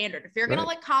double standard. If you're going to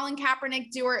let Colin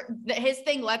Kaepernick do his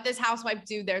thing, let this housewife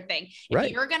do their thing.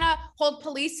 If you're going to hold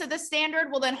police to the standard,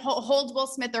 well, then hold Will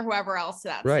Smith or whoever else to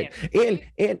that standard.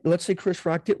 And let's say Chris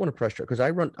Rock did want to press charges,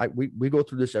 because we go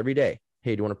through this every day.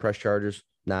 Hey, do you want to press charges?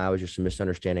 Nah, it was just a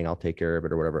misunderstanding. I'll take care of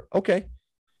it or whatever. Okay.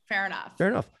 Fair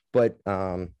enough. But,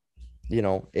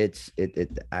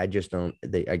 I just don't,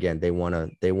 they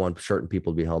want certain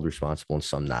people to be held responsible and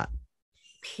some not.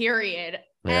 Period.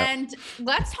 Yeah. And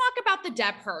let's talk about the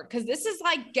Depp hurt, because this is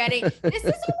like this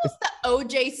is almost the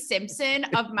OJ Simpson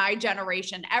of my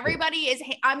generation. Everybody is,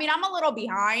 I'm a little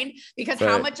behind because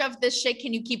how much of this shit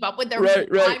can you keep up with? They're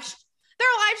live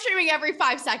streaming every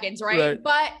 5 seconds, right?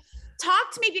 But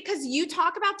talk to me, because you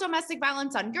talk about domestic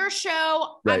violence on your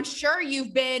show. I'm sure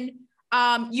you've been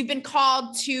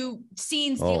called to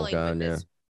scenes dealing with this.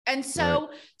 And so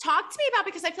talk to me about,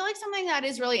 because I feel like something that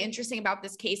is really interesting about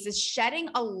this case is shedding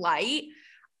a light.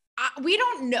 We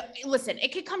don't know. Listen,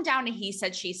 it could come down to he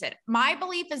said, she said. My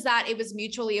belief is that it was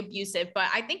mutually abusive, but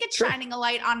I think it's shining a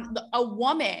light on a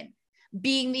woman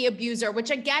being the abuser,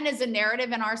 which again is a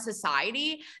narrative in our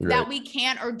society that we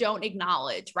can't or don't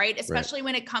acknowledge, right? Especially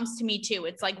when it comes to Me Too.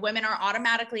 It's like women are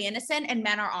automatically innocent and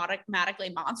men are automatically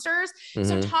monsters.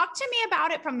 So talk to me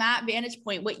about it from that vantage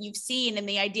point, what you've seen and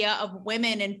the idea of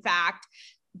women, in fact,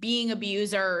 being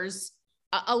abusers,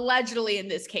 allegedly in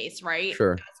this case, right?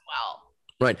 Sure. As well.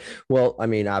 Right. Well, I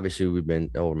mean, obviously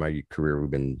over my career, we've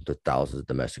been to thousands of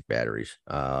domestic batteries.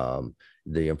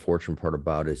 The unfortunate part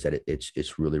about it is that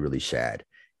it's really, really sad.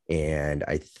 And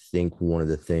I think one of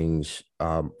the things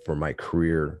for my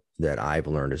career that I've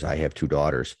learned is I have 2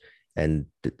 daughters, and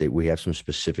we have some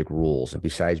specific rules. And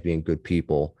besides being good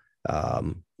people,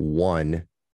 one,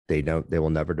 they will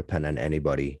never depend on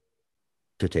anybody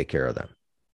to take care of them.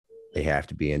 They have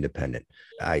to be independent.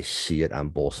 I see it on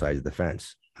both sides of the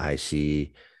fence. I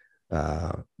see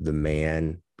the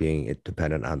man being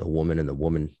dependent on the woman, and the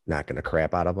woman knocking the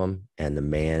crap out of him, and the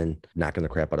man knocking the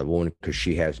crap out of the woman because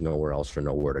she has nowhere else or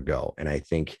nowhere to go. And I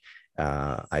think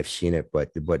I've seen it, but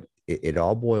it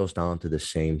all boils down to the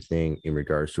same thing in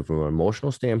regards to, from an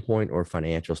emotional standpoint or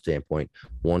financial standpoint,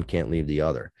 one can't leave the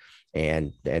other.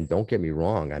 And don't get me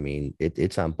wrong. I mean,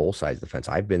 it's on both sides of the fence.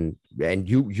 I've been, and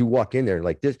you walk in there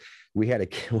like this. We had a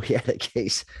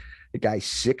case. The guy's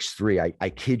 6'3". I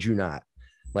kid you not.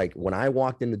 Like when I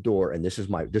walked in the door, and this was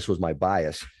my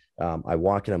bias. I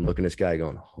walk in, I'm looking at this guy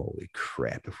going, holy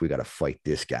crap, if we got to fight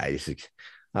this guy,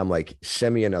 I'm like,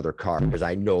 send me another car. Because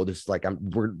I know this, like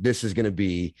this is going to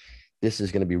be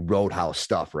Roadhouse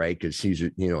stuff, right? Because he's,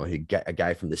 a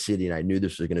guy from the city, and I knew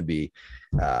this was going to be,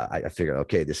 I figured,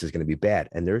 okay, this is going to be bad.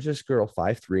 And there's this girl,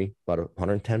 5'3", about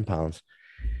 110 pounds.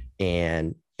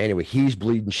 And anyway, he's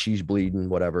bleeding, she's bleeding,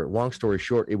 whatever. Long story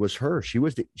short, it was her.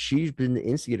 She's been the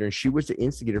instigator, and she was the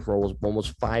instigator for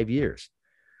almost 5 years.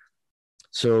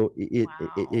 So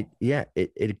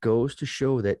it goes to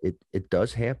show that it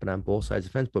does happen on both sides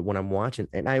of the fence. But when I'm watching,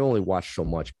 and I only watch so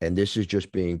much, and this is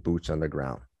just being boots on the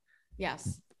ground.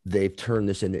 Yes. They've turned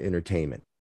this into entertainment,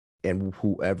 and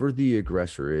whoever the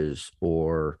aggressor is,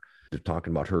 or they're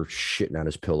talking about her shitting on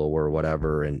his pillow or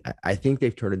whatever. And I think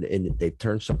they've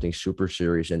turned something super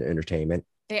serious into entertainment.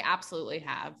 They absolutely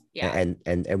have. Yeah.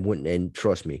 And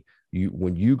trust me,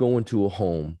 when you go into a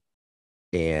home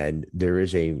and there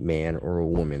is a man or a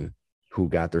woman who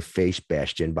got their face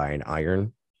bashed in by an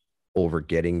iron over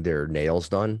getting their nails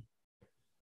done,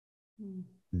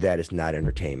 that is not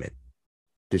entertainment.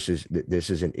 This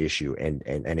is an issue.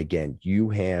 And again, you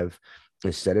have,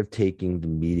 instead of taking the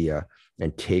media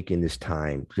and taking this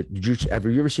time, have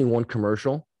you ever seen one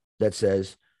commercial that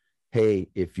says, hey,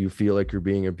 if you feel like you're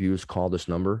being abused, call this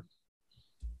number?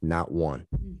 Not one.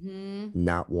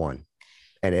 Not one.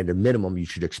 And at a minimum, you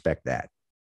should expect that.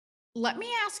 Let me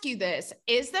ask you this.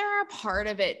 Is there a part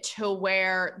of it to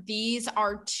where these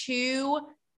are two,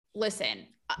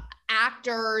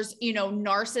 actors,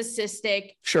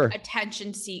 narcissistic,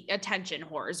 attention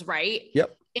whores, right?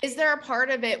 Yep. Is there a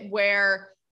part of it where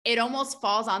it almost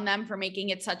falls on them for making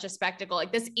it such a spectacle?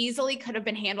 Like, this easily could have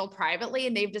been handled privately,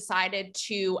 and they've decided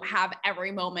to have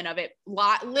every moment of it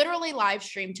literally live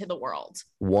streamed to the world.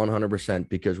 100%.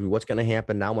 Because what's going to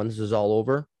happen now when this is all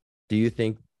over? Do you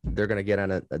think they're going to get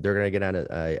on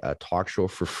a talk show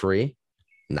for free?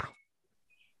 No.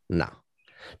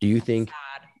 Do you think,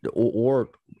 or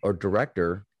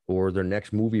director or their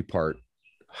next movie part,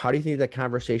 how do you think that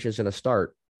conversation is going to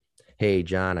start? Hey,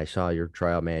 John, I saw your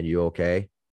trial, man. You okay?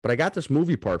 But I got this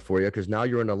movie part for you because now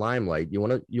you're in the limelight. You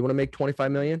want to make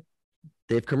 $25 million?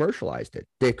 They've commercialized it.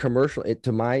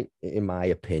 In my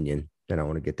opinion, and I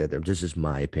want to get that there. This is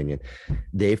my opinion.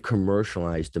 They've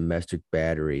commercialized domestic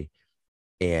battery,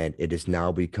 and it has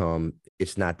now become,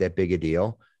 it's not that big a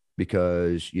deal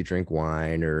because you drink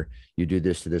wine, or you do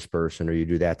this to this person, or you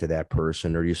do that to that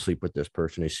person, or you sleep with this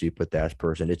person, you sleep with that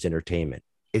person. It's entertainment.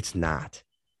 It's not.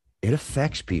 It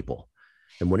affects people.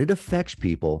 And when it affects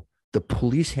people, the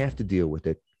police have to deal with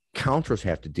it. Counselors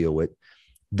have to deal with it.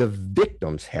 The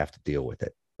victims have to deal with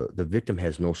it. The victim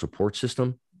has no support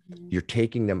system. You're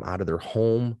taking them out of their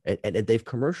home, and they've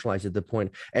commercialized at the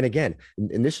point. And again,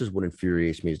 and this is what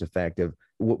infuriates me, is the fact of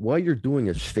while you're doing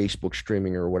is Facebook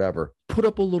streaming or whatever, put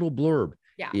up a little blurb.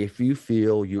 Yeah. If you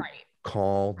feel you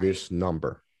call this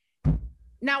number.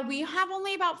 Now we have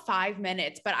only about 5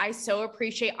 minutes, but I so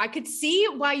appreciate, I could see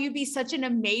why you'd be such an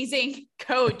amazing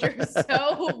coach. You're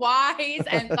so wise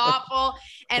and thoughtful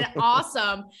and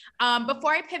awesome.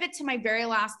 Before I pivot to my very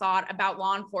last thought about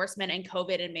law enforcement and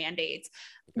COVID and mandates,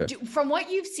 from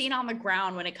what you've seen on the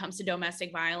ground when it comes to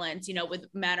domestic violence, you know, with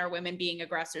men or women being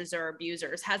aggressors or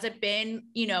abusers, has it been,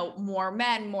 you know, more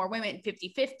men, more women,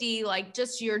 50-50, like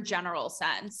just your general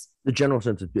sense? The general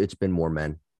sense, it's been more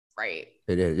men. Right.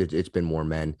 It's been more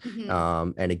men.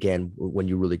 Mm-hmm. And again, when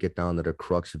you really get down to the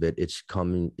crux of it, it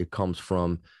comes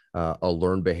from a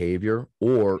learned behavior,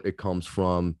 or it comes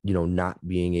from, you know, not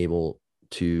being able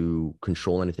to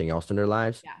control anything else in their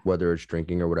lives, whether it's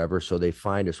drinking or whatever. So they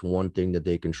find this one thing that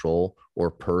they control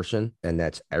or person, and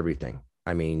that's everything.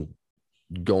 I mean,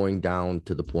 going down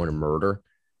to the point of murder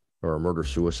or a murder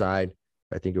suicide,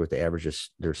 I think the average is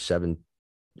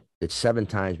it's 7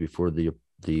 times before the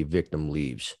victim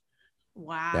leaves.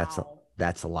 Wow.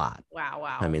 That's a lot. Wow.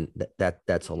 I mean,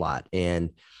 that's a lot.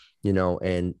 And, you know,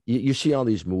 and you see all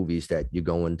these movies that you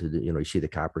go into you know, you see the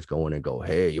coppers go in and go,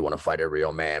 hey, you want to fight a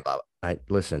real man? But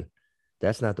listen,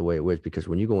 that's not the way it was, because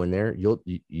when you go in there,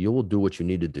 you'll do what you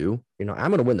need to do. You know, I'm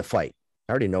going to win the fight.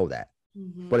 I already know that,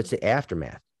 but it's the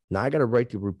aftermath. Now I got to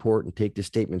write the report and take the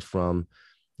statements from,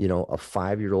 you know, a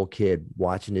 5-year-old kid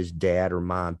watching his dad or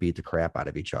mom beat the crap out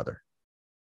of each other.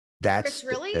 That's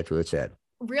what it said.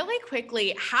 Really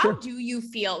quickly, how do you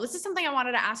feel? This is something I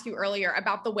wanted to ask you earlier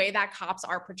about the way that cops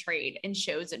are portrayed in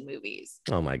shows and movies.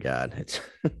 Oh my God. It's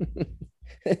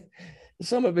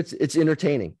some of it's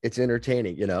entertaining. It's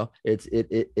entertaining, you know, it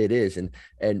is.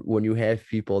 And when you have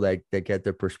people that get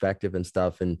their perspective and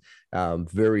stuff, and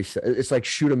it's like,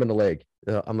 shoot them in the leg.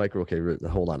 I'm like, okay,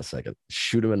 hold on a second.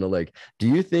 Shoot them in the leg. Do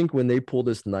you think when they pull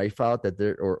this knife out that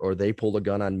or they pull a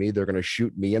gun on me, they're going to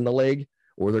shoot me in the leg?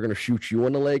 Or they're going to shoot you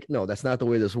in the leg? No, that's not the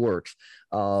way this works.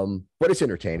 But it's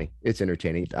entertaining. It's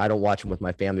entertaining. I don't watch them with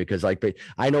my family because, like,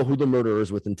 I know who the murderer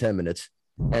is within 10 minutes.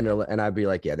 And I'd be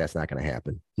like, yeah, that's not going to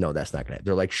happen. No, that's not going to.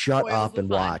 They're like, shut up and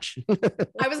watch.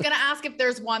 I was going to ask if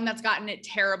there's one that's gotten it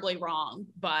terribly wrong,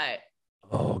 but.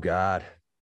 Oh, God.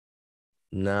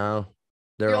 No,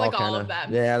 they're all like kind all of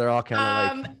them. Yeah, they're all kind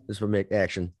of like, this would make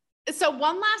action. So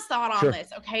one last thought on this.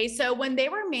 Okay. So when they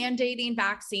were mandating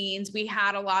vaccines, we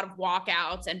had a lot of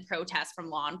walkouts and protests from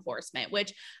law enforcement,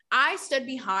 which I stood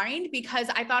behind because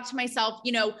I thought to myself,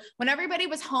 you know, when everybody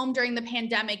was home during the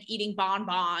pandemic, eating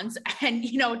bonbons and,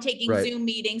 you know, taking Zoom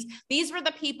meetings, these were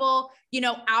the people, you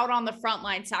know, out on the front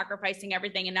line, sacrificing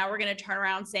everything. And now we're going to turn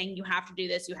around saying, you have to do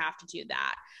this, you have to do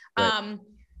that.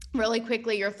 Really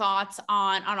quickly, your thoughts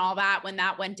on all that when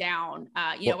that went down,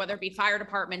 you know, whether it be fire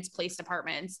departments, police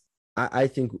departments. I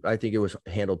think it was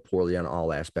handled poorly on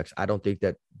all aspects. I don't think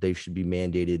that they should be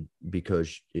mandated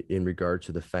because in regards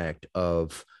to the fact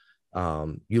of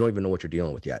you don't even know what you're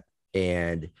dealing with yet.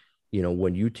 And, you know,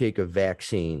 when you take a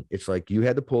vaccine, it's like you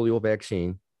had the polio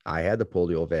vaccine. I had the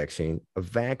polio vaccine. A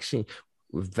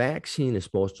vaccine is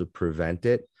supposed to prevent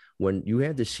it. When you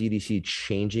had the CDC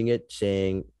changing it,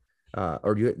 saying,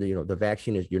 or you know, the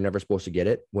vaccine is, you're never supposed to get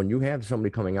it. When you have somebody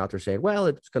coming out there saying, well,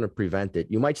 it's going to prevent it,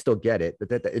 you might still get it, but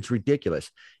that it's ridiculous.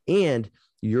 And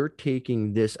you're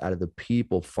taking this out of the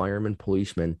people, firemen,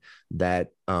 policemen, that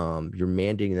you're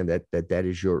mandating them that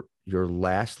is your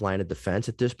last line of defense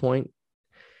at this point.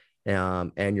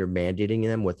 And you're mandating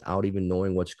them without even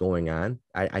knowing what's going on.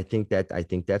 I think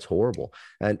that's horrible.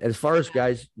 And as far as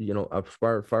guys, you know, as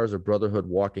far as a brotherhood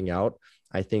walking out,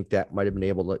 I think that might have been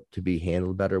able to be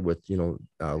handled better with, you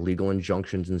know, legal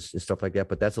injunctions and stuff like that.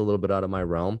 But that's a little bit out of my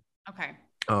realm. Okay.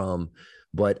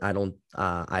 But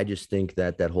I just think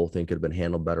that whole thing could have been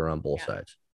handled better on both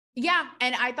sides. Yeah.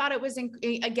 And I thought it was,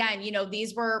 again, you know,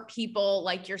 these were people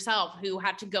like yourself who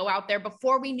had to go out there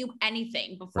before we knew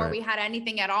anything, before we had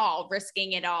anything at all,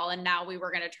 risking it all. And now we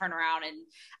were going to turn around, and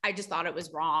I just thought it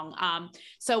was wrong.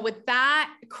 So with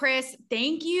that, Chris,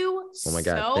 thank you so much.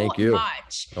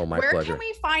 Oh, my pleasure. Where can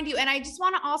we find you? And I just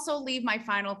want to also leave my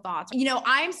final thoughts. You know,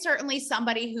 I'm certainly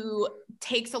somebody who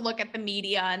takes a look at the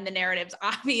media and the narratives,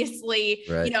 obviously,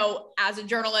 you know, as a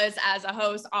journalist, as a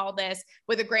host, all this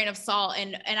with a grain of salt.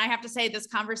 And I have to say, this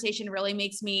conversation really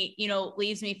makes me, you know,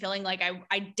 leaves me feeling like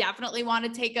I definitely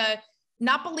want to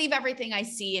not believe everything I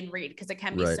see and read, because it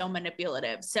can be so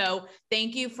manipulative. So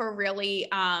thank you for really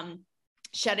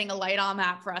shedding a light on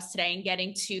that for us today and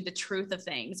getting to the truth of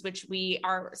things, which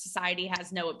our society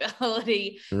has no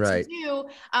ability to do.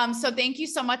 So thank you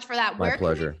so much for that. Where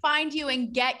can we find you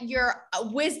and get your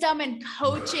wisdom and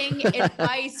coaching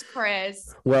advice,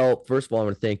 Chris? Well, first of all, I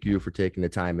want to thank you for taking the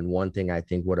time. And one thing I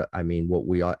think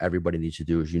everybody needs to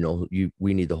do is, you know,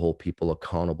 we need to hold people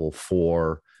accountable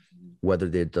for whether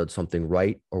they've done something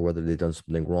right or whether they've done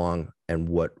something wrong, and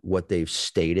what they've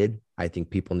stated. I think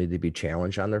people need to be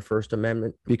challenged on their First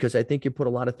Amendment, because I think you put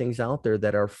a lot of things out there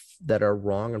that are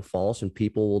wrong and false, and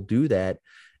people will do that.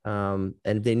 And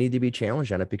they need to be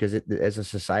challenged on it, because as a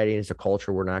society and as a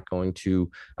culture, we're not going to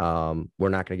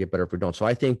get better if we don't. So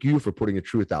I thank you for putting the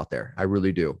truth out there. I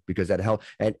really do, because that helps.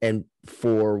 And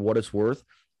for what it's worth,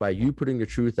 by you putting the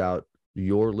truth out,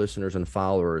 your listeners and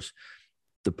followers,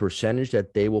 the percentage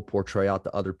that they will portray out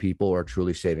to other people are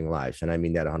truly saving lives. And I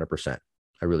mean that 100%.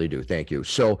 I really do. Thank you.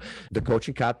 So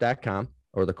thecoachingcop.com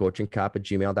or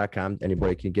thecoachingcop@gmail.com.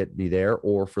 Anybody can get me there.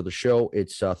 Or for the show,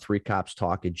 it's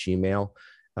 3copstalk@gmail.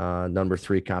 Number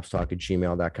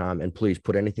 3copstalk@gmail.com. And please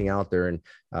put anything out there. And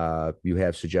you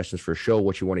have suggestions for a show,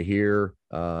 what you want to hear,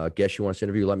 guests you want to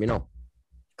interview, let me know.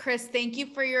 Chris, thank you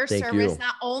for your service,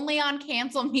 not only on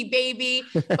Cancel Me Baby,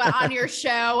 but on your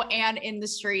show and in the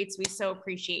streets. We so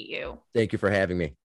appreciate you. Thank you for having me.